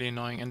can be really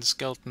annoying, and the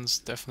skeletons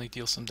definitely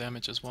deal some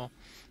damage as well.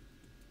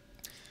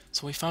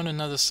 So we found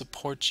another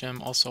support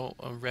gem, also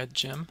a red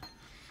gem.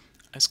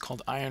 It's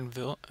called Iron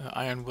Will,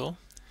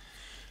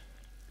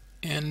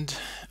 and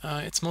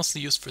it's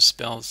mostly used for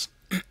spells.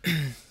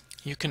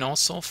 You can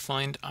also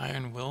find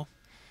Iron Will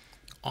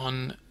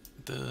on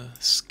the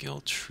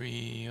skill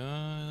tree.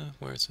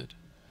 Where is it?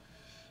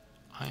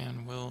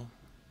 Iron Will.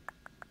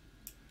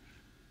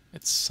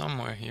 It's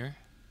somewhere here.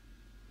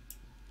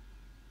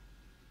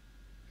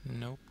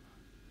 Nope.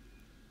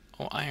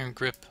 Oh, Iron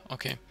Grip.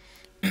 Okay.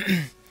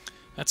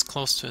 That's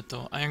close to it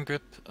though. Iron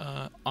Grip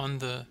on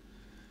the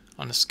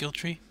skill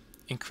tree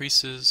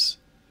increases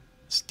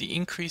the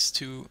increase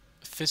to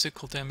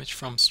physical damage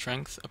from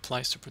strength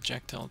applies to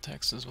projectile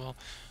attacks as well.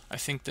 I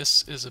think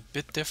this is a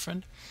bit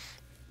different.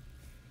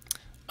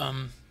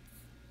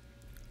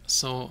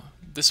 So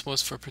this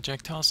was for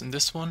projectiles, and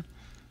this one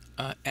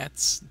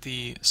adds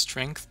the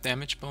strength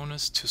damage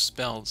bonus to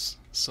spells.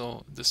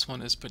 So this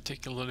one is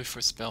particularly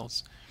for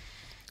spells.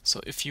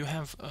 So if you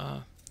have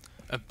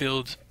a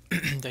build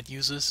that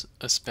uses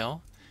a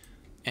spell,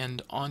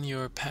 and on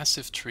your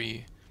passive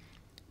tree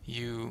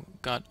you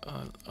got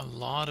a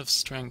lot of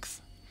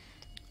strength,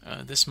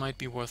 this might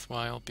be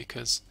worthwhile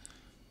because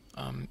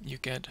you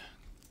get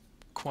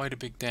quite a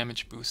big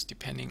damage boost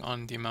depending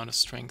on the amount of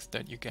strength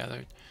that you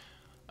gathered.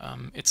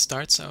 It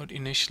starts out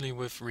initially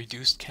with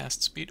reduced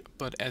cast speed,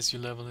 but as you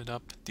level it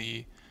up,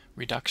 the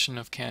reduction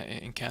of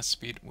in cast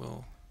speed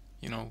will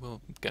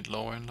get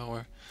lower and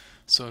lower.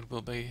 So it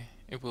will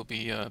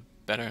be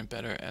better and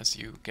better as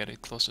you get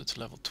it closer to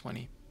level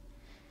 20.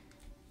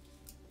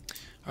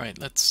 All right,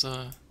 let's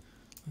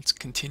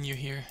continue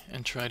here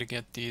and try to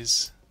get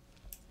these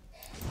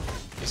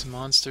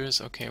monsters.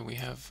 Okay, we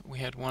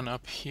had one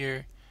up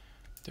here.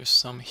 There's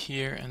some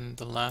here, and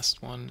the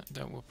last one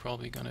that we're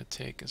probably gonna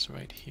take is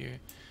right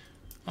here.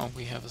 Oh,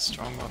 we have a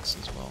strongbox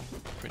as well.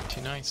 Pretty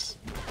nice.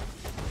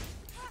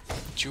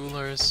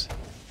 Jewelers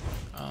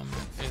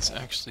is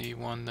actually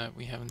one that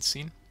we haven't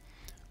seen,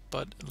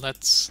 but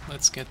let's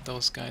get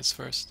those guys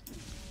first.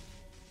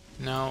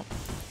 Now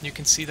you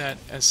can see that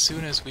as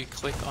soon as we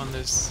click on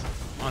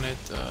it,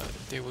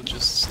 they will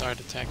just start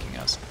attacking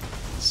us.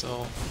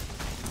 So,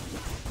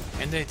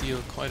 and they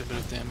deal quite a bit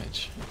of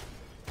damage.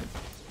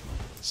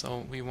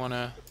 So we want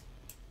to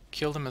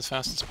kill them as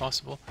fast as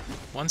possible.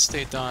 Once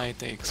they die,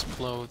 they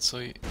explode. So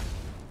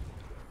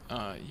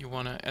you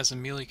want to, as a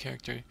melee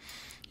character,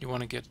 you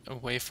want to get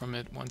away from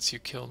it once you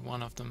killed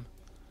one of them.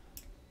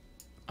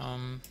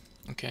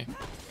 Okay.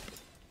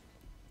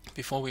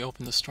 Before we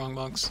open the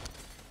strongbox,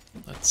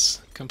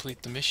 let's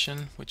complete the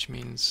mission, which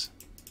means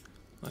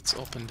let's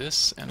open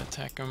this and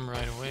attack them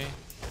right away.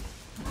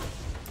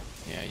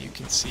 Yeah, you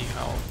can see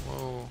how...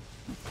 Whoa.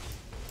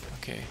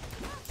 Okay,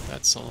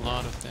 that's a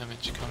lot of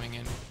damage coming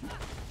in.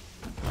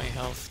 My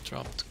health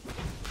dropped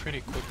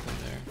pretty quickly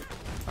there.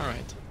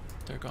 Alright,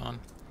 they're gone.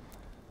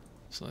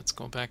 So let's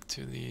go back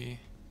to the...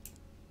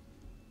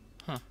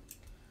 Huh.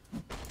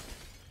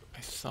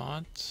 I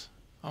thought...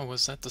 Oh,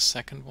 was that the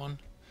second one?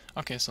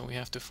 Okay, so we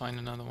have to find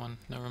another one.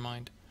 Never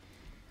mind.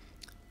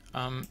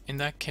 In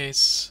that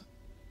case,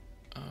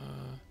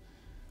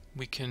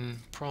 we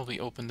can probably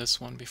open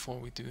this one before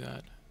we do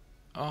that.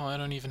 Oh, I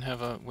don't even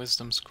have a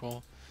wisdom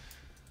scroll.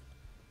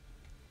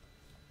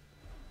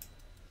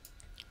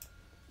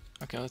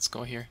 Okay, let's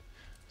go here.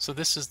 So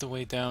this is the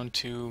way down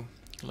to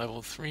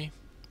level 3.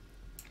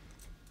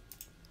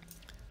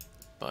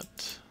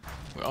 But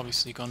we're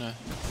obviously gonna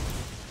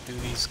do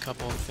these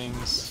couple of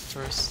things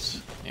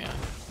first. Yeah,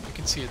 you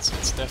can see it's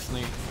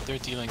definitely, they're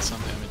dealing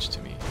some damage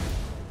to me.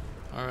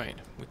 Alright,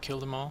 we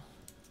killed them all.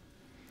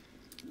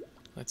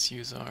 Let's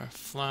use our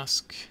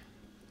flask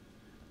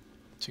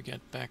to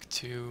get back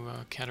to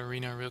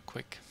Katarina real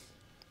quick.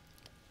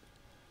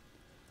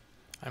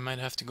 I might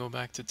have to go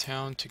back to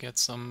town to get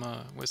some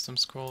wisdom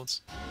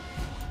scrolls.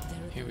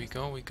 Here we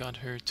go, we got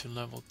her to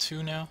level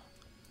 2 now.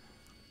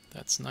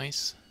 That's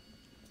nice.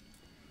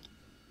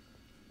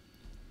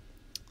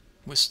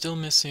 We're still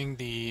missing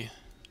the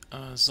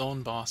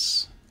zone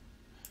boss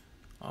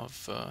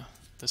of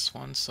this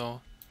one,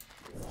 so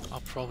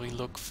I'll probably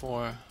look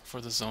for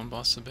the zone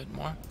boss a bit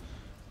more.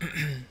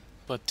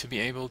 But to be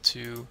able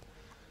to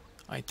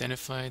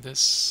identify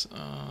this,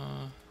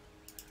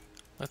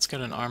 let's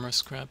get an armor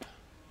scrap.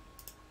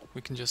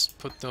 We can just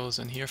put those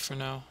in here for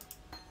now.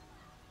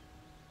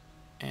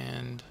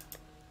 And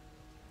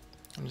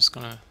I'm just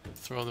gonna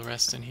throw the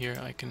rest in here.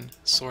 I can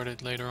sort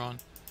it later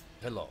on.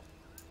 Hello.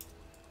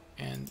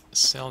 And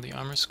sell the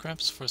armor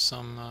scraps for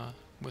some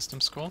wisdom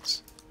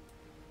scrolls.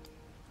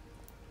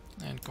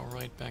 And go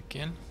right back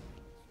in.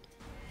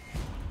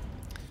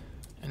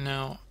 And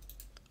now,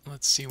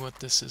 let's see what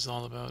this is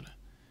all about.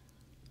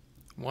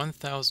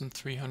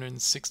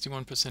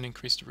 1,361%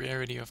 increased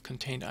rarity of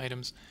contained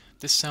items.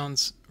 This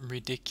sounds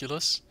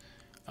ridiculous,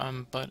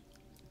 but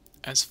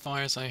as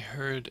far as I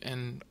heard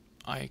and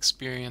I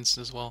experienced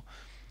as well,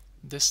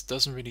 this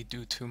doesn't really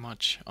do too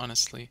much,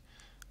 honestly.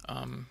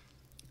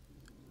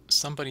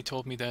 Somebody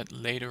told me that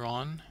later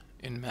on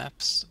in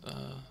maps,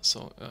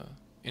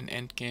 in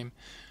endgame,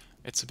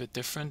 it's a bit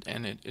different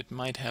and it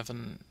might have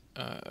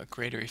a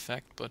greater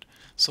effect, but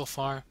so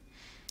far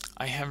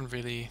I haven't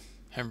really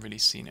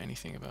seen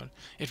anything about it.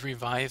 It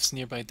revives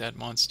nearby dead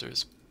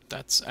monsters.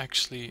 That's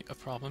actually a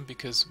problem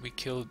because we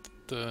killed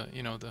the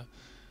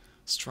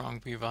strong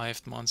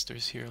revived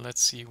monsters here.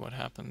 Let's see what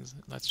happens.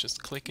 Let's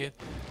just click it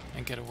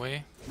and get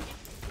away.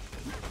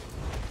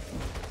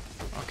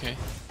 Okay,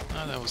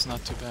 that was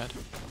not too bad.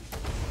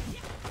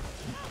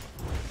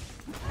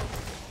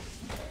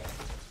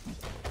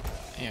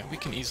 Yeah, we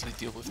can easily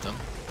deal with them.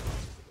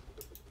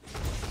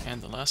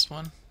 And the last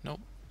one?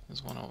 Nope,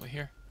 there's one over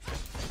here.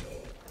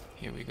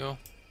 Here we go.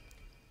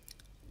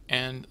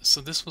 And so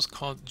this was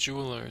called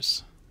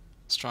Jeweler's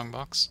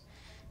Strongbox.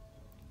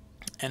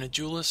 And a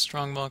Jeweler's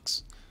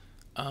Strongbox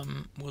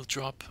will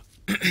drop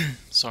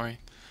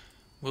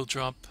will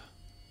drop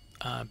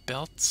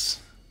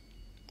belts,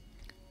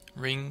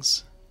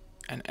 rings,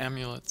 and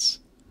amulets.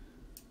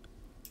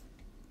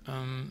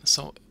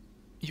 So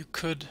you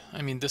could,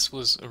 I mean, this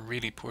was a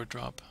really poor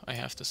drop, I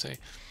have to say.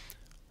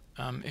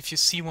 If you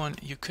see one,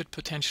 you could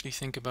potentially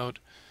think about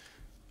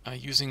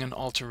using an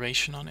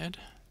alteration on it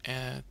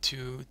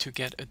to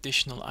get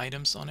additional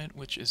items on it,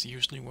 which is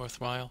usually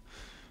worthwhile.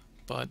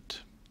 But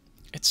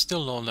it's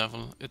still low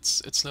level.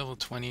 It's level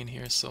 20 in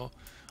here, so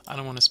I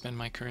don't want to spend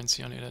my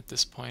currency on it at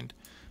this point.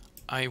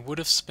 I would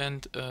have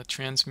spent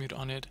transmute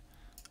on it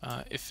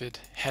if it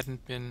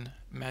hadn't been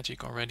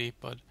magic already,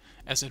 but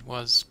as it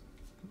was,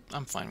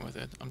 I'm fine with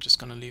it. I'm just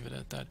gonna leave it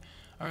at that.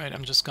 Alright,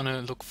 I'm just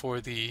gonna look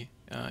for the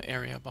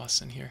area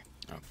boss in here.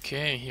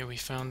 Okay, here we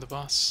found the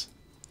boss.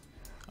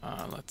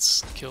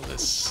 Let's kill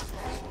this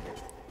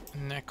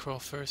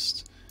Necro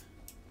first.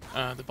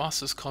 The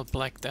boss is called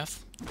Black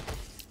Death,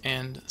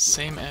 and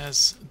same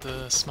as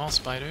the small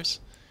spiders,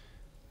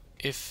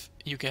 if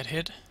you get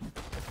hit,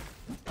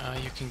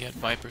 you can get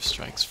Viper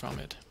Strikes from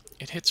it.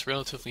 It hits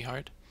relatively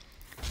hard.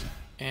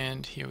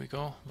 And here we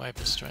go,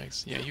 Viper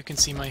Strikes. Yeah, you can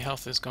see my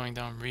health is going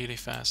down really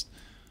fast.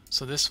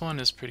 So this one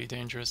is pretty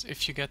dangerous.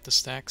 If you get the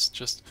stacks,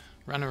 just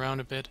run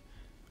around a bit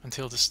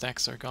until the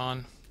stacks are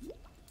gone.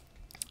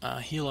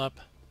 Heal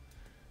up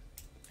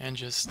and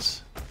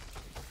just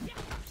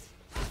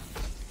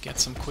get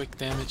some quick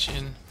damage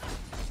in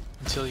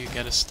until you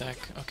get a stack.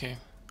 Okay,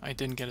 I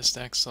didn't get a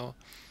stack, so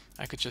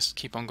I could just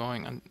keep on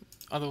going. And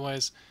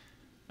otherwise,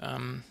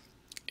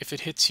 if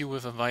it hits you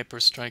with a Viper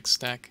Strike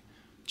stack,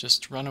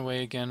 just run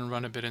away again,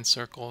 run a bit in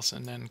circles,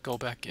 and then go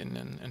back in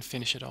and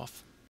finish it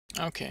off.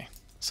 Okay,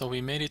 so we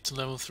made it to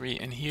level 3,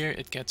 and here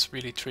it gets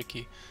really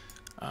tricky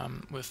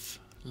with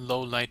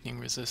low lightning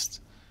resist.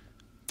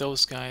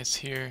 Those guys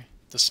here,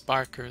 the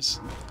sparkers.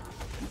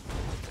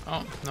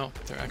 Oh, no,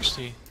 they're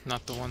actually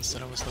not the ones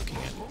that I was looking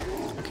at.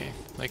 Okay,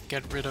 like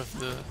get rid of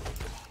the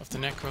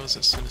necros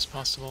as soon as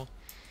possible.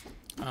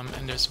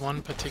 And there's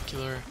one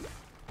particular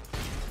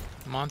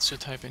monster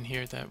type in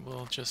here that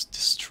will just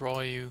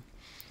destroy you.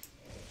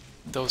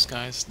 Those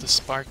guys, the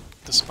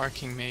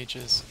sparking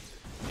mages.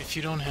 If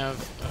you don't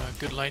have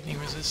good lightning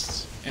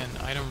resists, and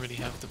I don't really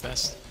have the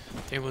best,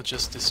 they will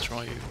just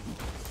destroy you.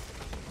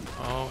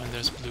 Oh, and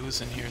there's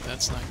blues in here,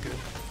 that's not good.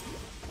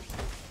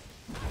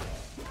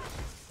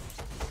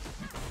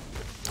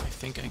 I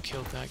think I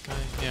killed that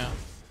guy, yeah.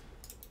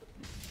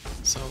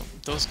 So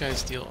those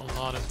guys deal a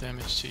lot of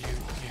damage to you.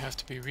 You have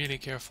to be really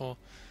careful.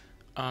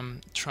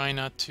 try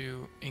not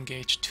to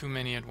engage too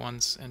many at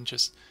once and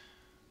just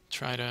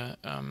try to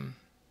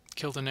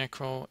kill the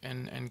Necro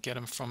and get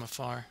him from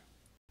afar.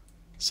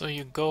 So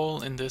your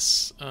goal in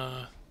this,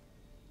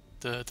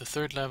 the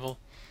third level,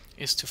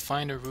 is to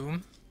find a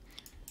room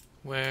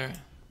where,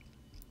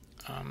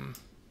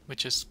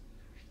 which is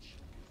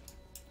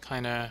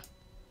kind of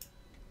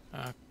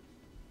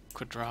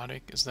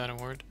quadratic, is that a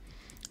word?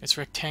 It's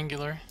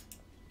rectangular,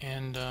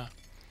 and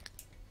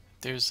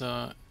there's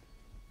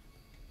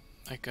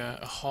like a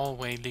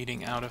hallway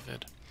leading out of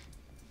it.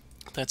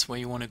 That's where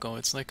you want to go.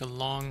 It's like a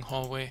long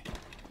hallway,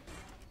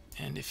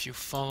 and if you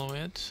follow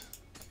it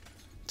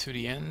to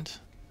the end,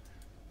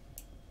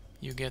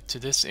 you get to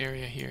this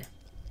area here.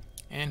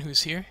 And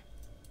who's here?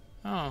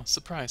 Oh,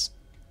 surprise.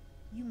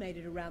 You made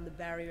it around the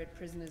barrier at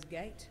Prisoner's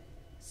Gate.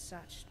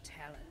 Such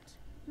talent.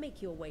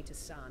 Make your way to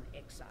San,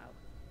 Exile.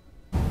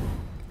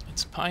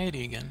 It's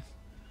Piety again.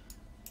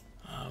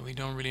 We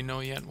don't really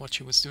know yet what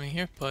she was doing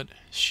here, but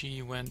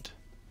she went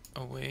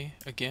away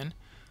again.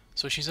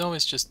 So she's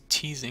always just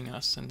teasing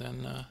us and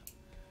then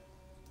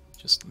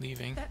just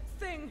leaving. That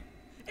thing!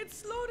 It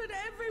slaughtered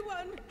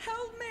everyone!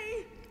 Help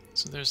me!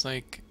 So there's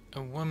like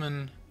a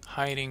woman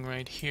hiding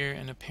right here,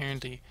 and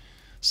apparently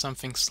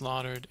something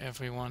slaughtered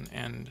everyone,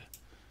 and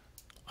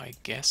I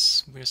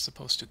guess we're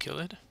supposed to kill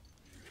it.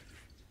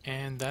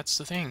 And that's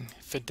the thing.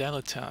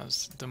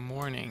 Fidelitas, the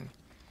Mourning.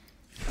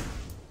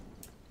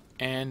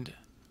 And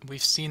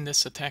we've seen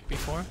this attack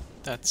before.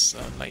 That's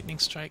Lightning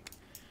Strike.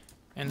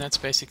 And that's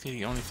basically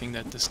the only thing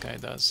that this guy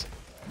does.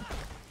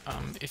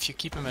 If you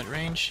keep him at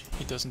range,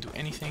 he doesn't do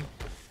anything.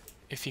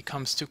 If he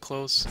comes too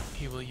close,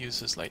 he will use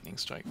his Lightning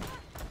Strike.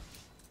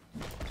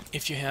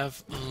 If you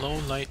have low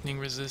lightning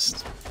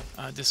resist,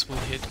 this will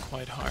hit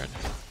quite hard.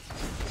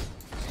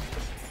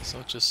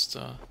 So just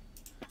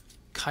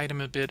kite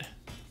him a bit,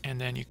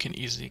 and then you can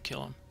easily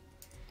kill him.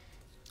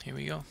 Here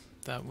we go.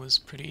 That was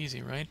pretty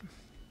easy, right?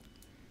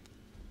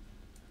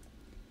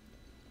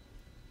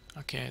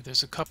 Okay,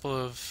 there's a couple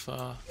of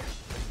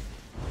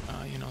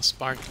you know,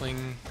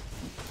 sparkling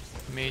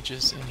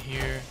mages in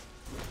here.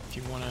 If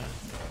you want to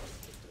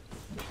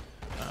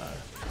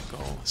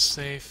go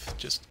safe,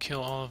 just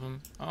kill all of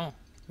them. Oh,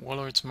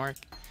 Warlord's Mark,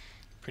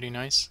 pretty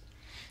nice.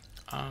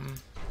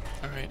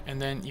 Alright,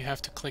 and then you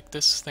have to click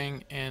this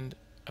thing and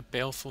a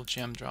baleful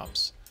gem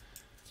drops.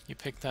 You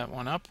pick that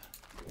one up,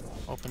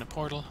 open a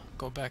portal,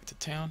 go back to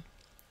town,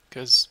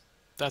 because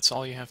that's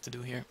all you have to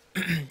do here.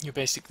 You're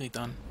basically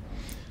done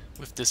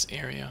with this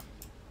area.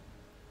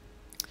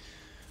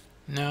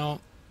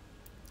 Now,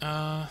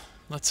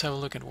 let's have a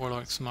look at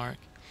Warlord's Mark.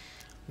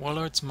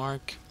 Warlord's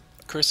Mark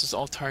curses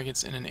all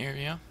targets in an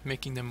area,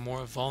 making them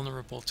more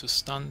vulnerable to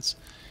stuns.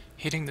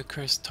 Hitting the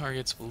cursed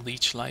targets will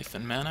leech life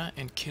and mana,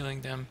 and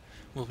killing them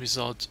will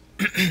result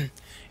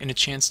in a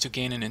chance to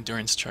gain an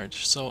endurance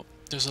charge. So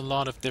there's a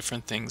lot of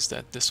different things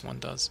that this one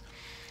does.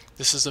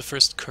 This is the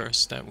first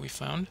curse that we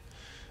found,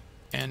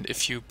 and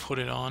if you put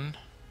it on,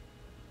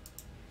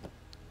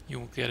 you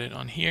will get it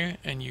on here,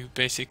 and you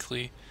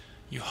basically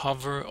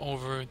hover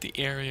over the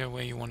area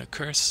where you want to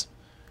curse,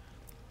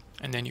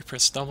 and then you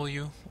press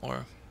W,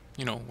 or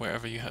you know,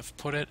 wherever you have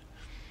put it,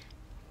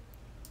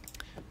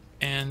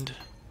 and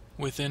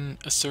within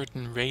a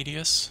certain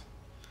radius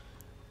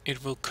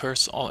it will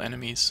curse all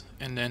enemies,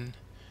 and then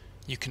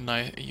you can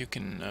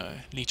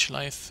leech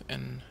life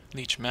and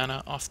leech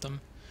mana off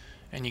them,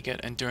 and you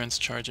get endurance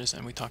charges,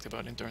 and we talked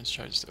about endurance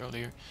charges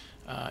earlier,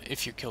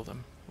 if you kill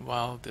them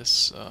while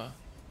this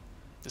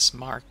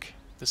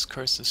this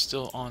curse is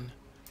still on.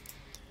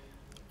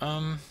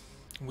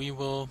 We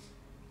will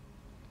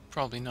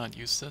probably not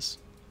use this.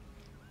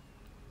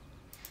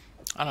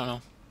 I don't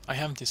know. I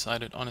haven't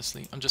decided,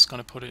 honestly. I'm just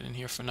gonna put it in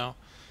here for now.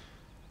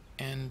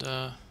 And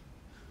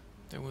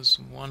there was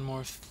one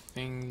more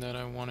thing that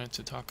I wanted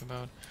to talk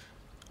about.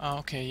 Oh,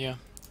 okay, yeah.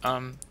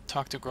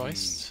 Talk to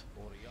Groist,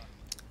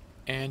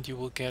 and you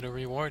will get a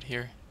reward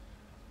here.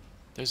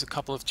 There's a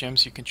couple of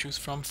gems you can choose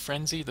from.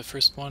 Frenzy, the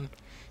first one,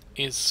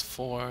 is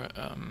for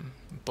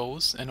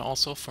bows and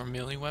also for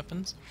melee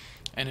weapons,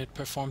 and it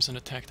performs an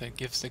attack that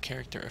gives the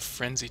character a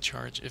frenzy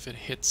charge if it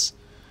hits.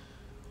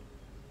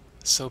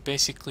 So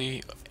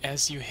basically,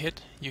 as you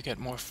hit, you get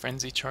more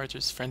frenzy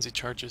charges. Frenzy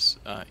charges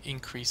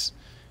increase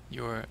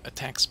your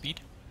attack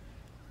speed,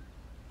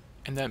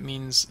 and that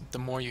means the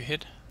more you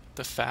hit,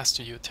 the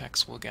faster your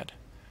attacks will get.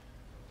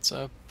 It's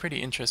a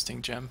pretty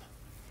interesting gem.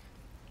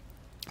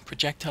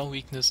 Projectile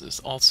weakness is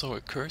also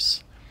a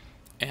curse,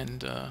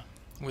 and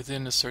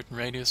within a certain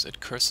radius it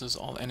curses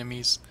all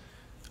enemies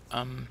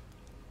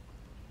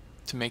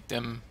to make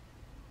them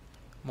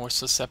more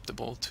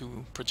susceptible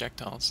to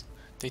projectiles.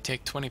 They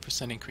take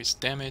 20% increased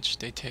damage,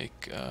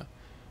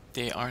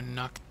 they are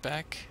knocked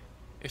back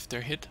if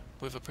they're hit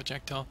with a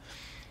projectile,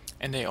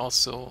 and they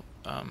also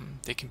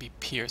they can be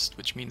pierced,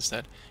 which means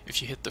that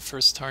if you hit the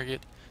first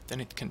target,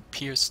 then it can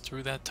pierce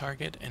through that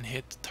target and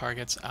hit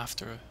targets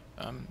after,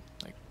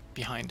 like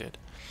behind it.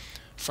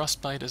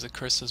 Frostbite is a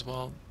curse as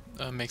well,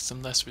 makes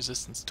them less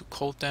resistant to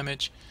cold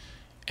damage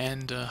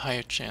and a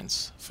higher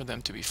chance for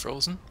them to be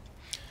frozen.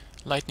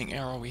 Lightning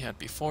Arrow we had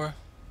before,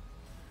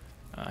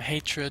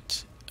 Hatred,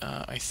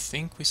 I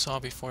think we saw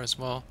before as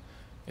well.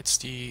 It's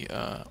the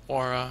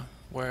aura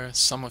where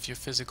some of your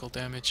physical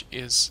damage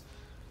is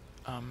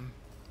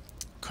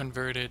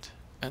converted,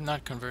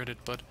 not converted,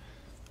 but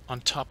on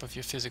top of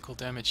your physical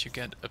damage you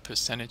get a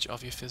percentage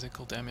of your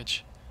physical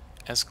damage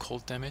as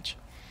cold damage.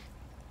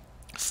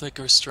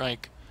 Flicker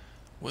Strike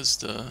was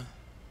the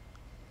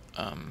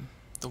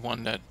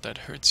one that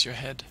hurts your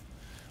head.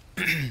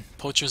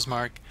 Poacher's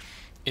Mark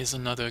is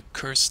another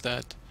curse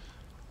that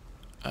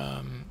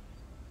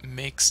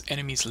makes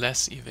enemies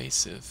less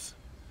evasive.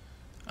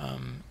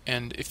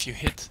 And if you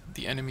hit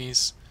the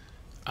enemies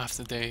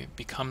after they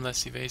become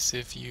less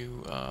evasive,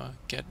 you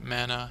get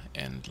mana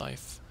and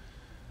life,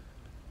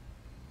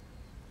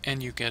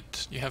 and you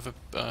have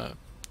a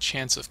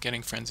chance of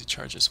getting frenzy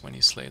charges when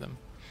you slay them.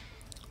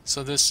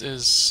 So this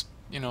is,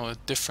 you know, a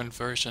different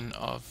version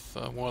of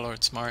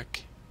Warlord's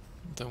Mark,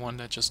 the one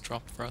that just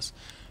dropped for us.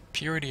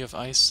 Purity of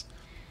Ice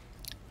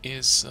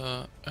is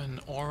an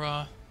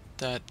aura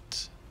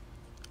that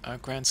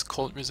grants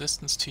cold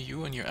resistance to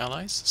you and your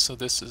allies. So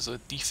this is a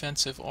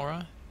defensive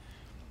aura,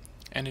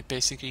 and it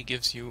basically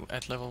gives you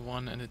at level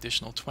 1 an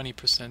additional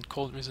 20%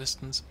 cold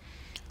resistance.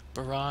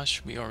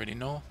 Barrage, we already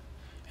know.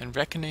 And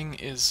Reckoning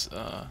is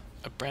a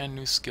brand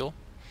new skill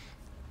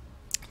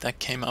that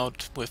came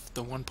out with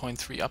the 1.3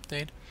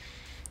 update.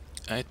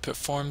 It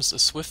performs a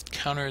swift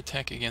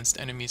counterattack against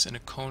enemies in a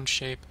cone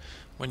shape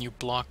when you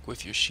block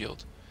with your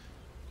shield.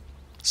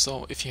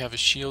 So if you have a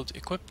shield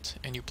equipped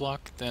and you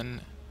block,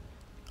 then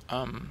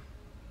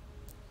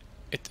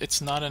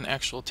it's not an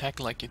actual attack,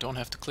 like you don't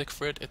have to click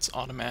for it, it's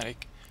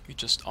automatic. You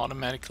just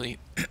automatically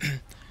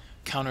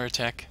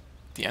counterattack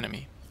the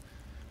enemy.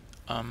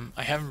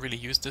 I haven't really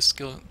used this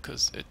skill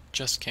because it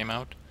just came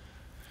out.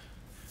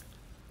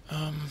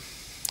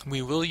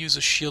 We will use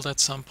a shield at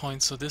some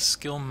point, so this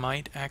skill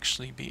might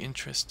actually be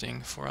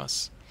interesting for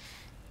us.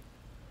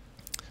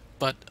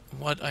 But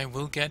what I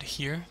will get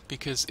here,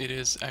 because it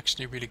is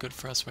actually really good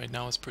for us right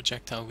now, is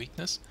projectile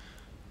weakness.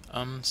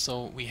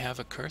 So we have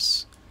a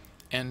curse,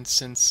 and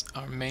since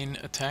our main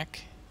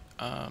attack,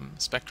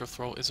 Spectral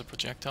Throw, is a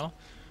projectile,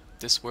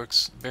 this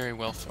works very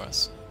well for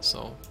us.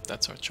 So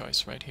that's our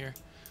choice right here.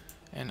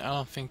 And I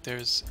don't think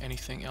there's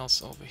anything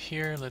else over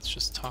here. Let's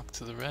just talk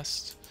to the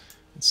rest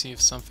and see if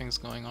something's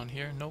going on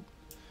here. Nope.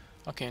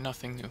 Okay,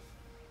 nothing new.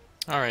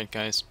 Alright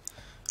guys,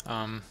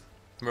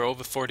 we're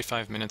over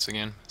 45 minutes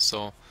again,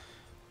 so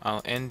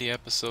I'll end the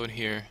episode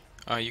here.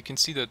 You can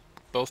see that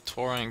both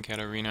Tora and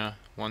Katarina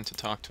want to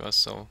talk to us,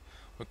 so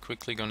we're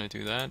quickly gonna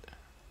do that,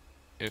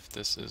 if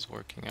this is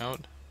working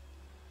out.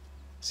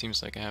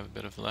 Seems like I have a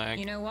bit of lag.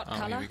 You know what, Here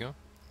Color? we go.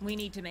 We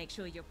need to make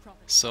sure you're proper.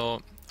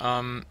 So,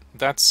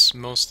 that's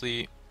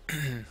mostly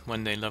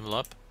when they level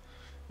up.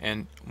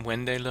 And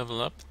when they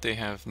level up, they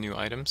have new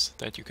items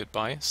that you could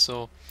buy.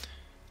 So,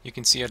 you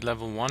can see at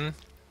level 1,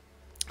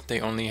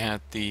 they only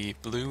had the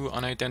blue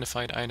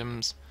unidentified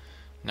items.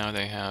 Now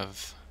they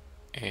have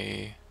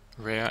a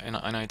rare and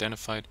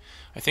unidentified.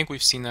 I think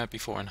we've seen that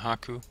before in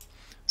Haku.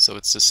 So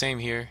it's the same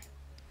here.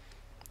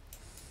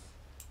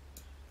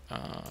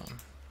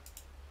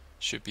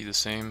 Should be the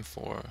same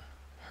for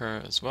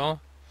her as well.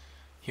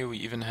 Here we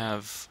even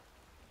have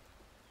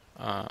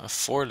a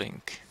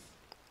 4-link.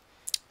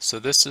 So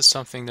this is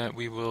something that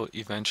we will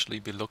eventually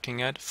be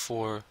looking at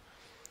for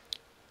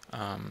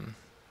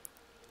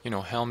you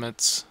know,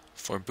 helmets,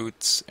 for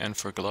boots, and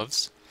for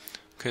gloves,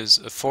 because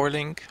a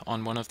 4-link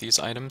on one of these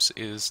items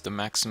is the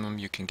maximum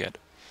you can get.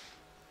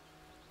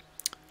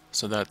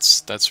 So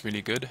that's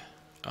really good.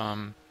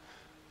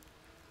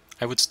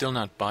 I would still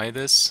not buy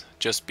this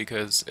just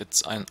because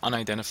it's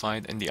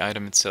unidentified and the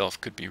item itself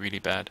could be really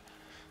bad.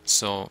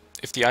 So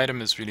if the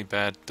item is really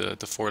bad, the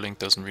 4-link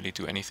doesn't really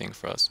do anything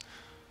for us.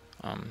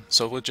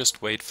 So we'll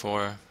just wait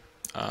for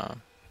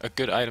a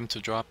good item to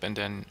drop, and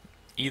then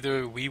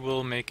either we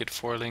will make it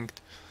 4-linked,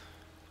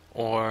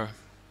 or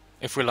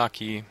if we're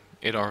lucky,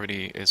 it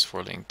already is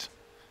 4-linked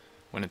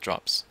when it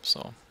drops.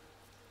 So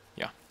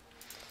yeah,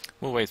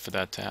 we'll wait for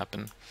that to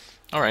happen.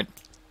 Alright,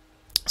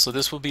 so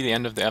this will be the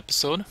end of the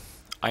episode.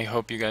 I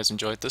hope you guys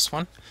enjoyed this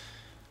one.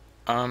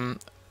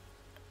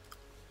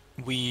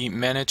 We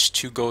managed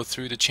to go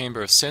through the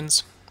Chamber of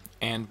Sins,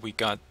 and we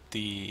got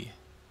the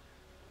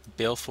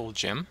Baleful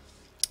Gem.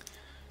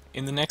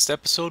 In the next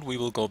episode, we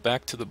will go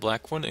back to the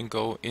Black One and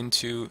go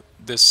into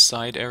this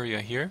side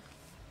area here,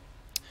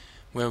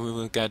 where we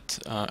will get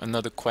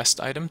another quest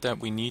item that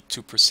we need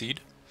to proceed.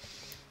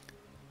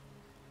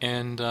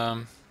 And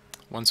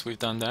once we've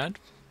done that,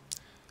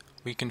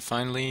 we can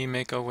finally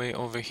make our way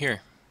over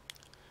here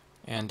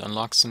and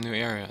unlock some new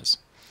areas.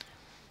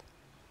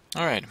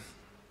 Alright,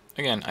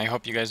 again, I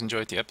hope you guys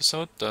enjoyed the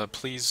episode.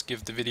 Please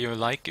give the video a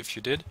like if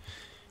you did,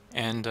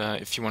 and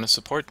if you want to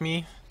support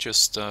me,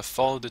 just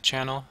follow the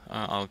channel.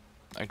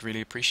 I'd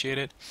really appreciate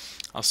it.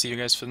 I'll see you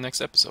guys for the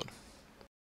next episode.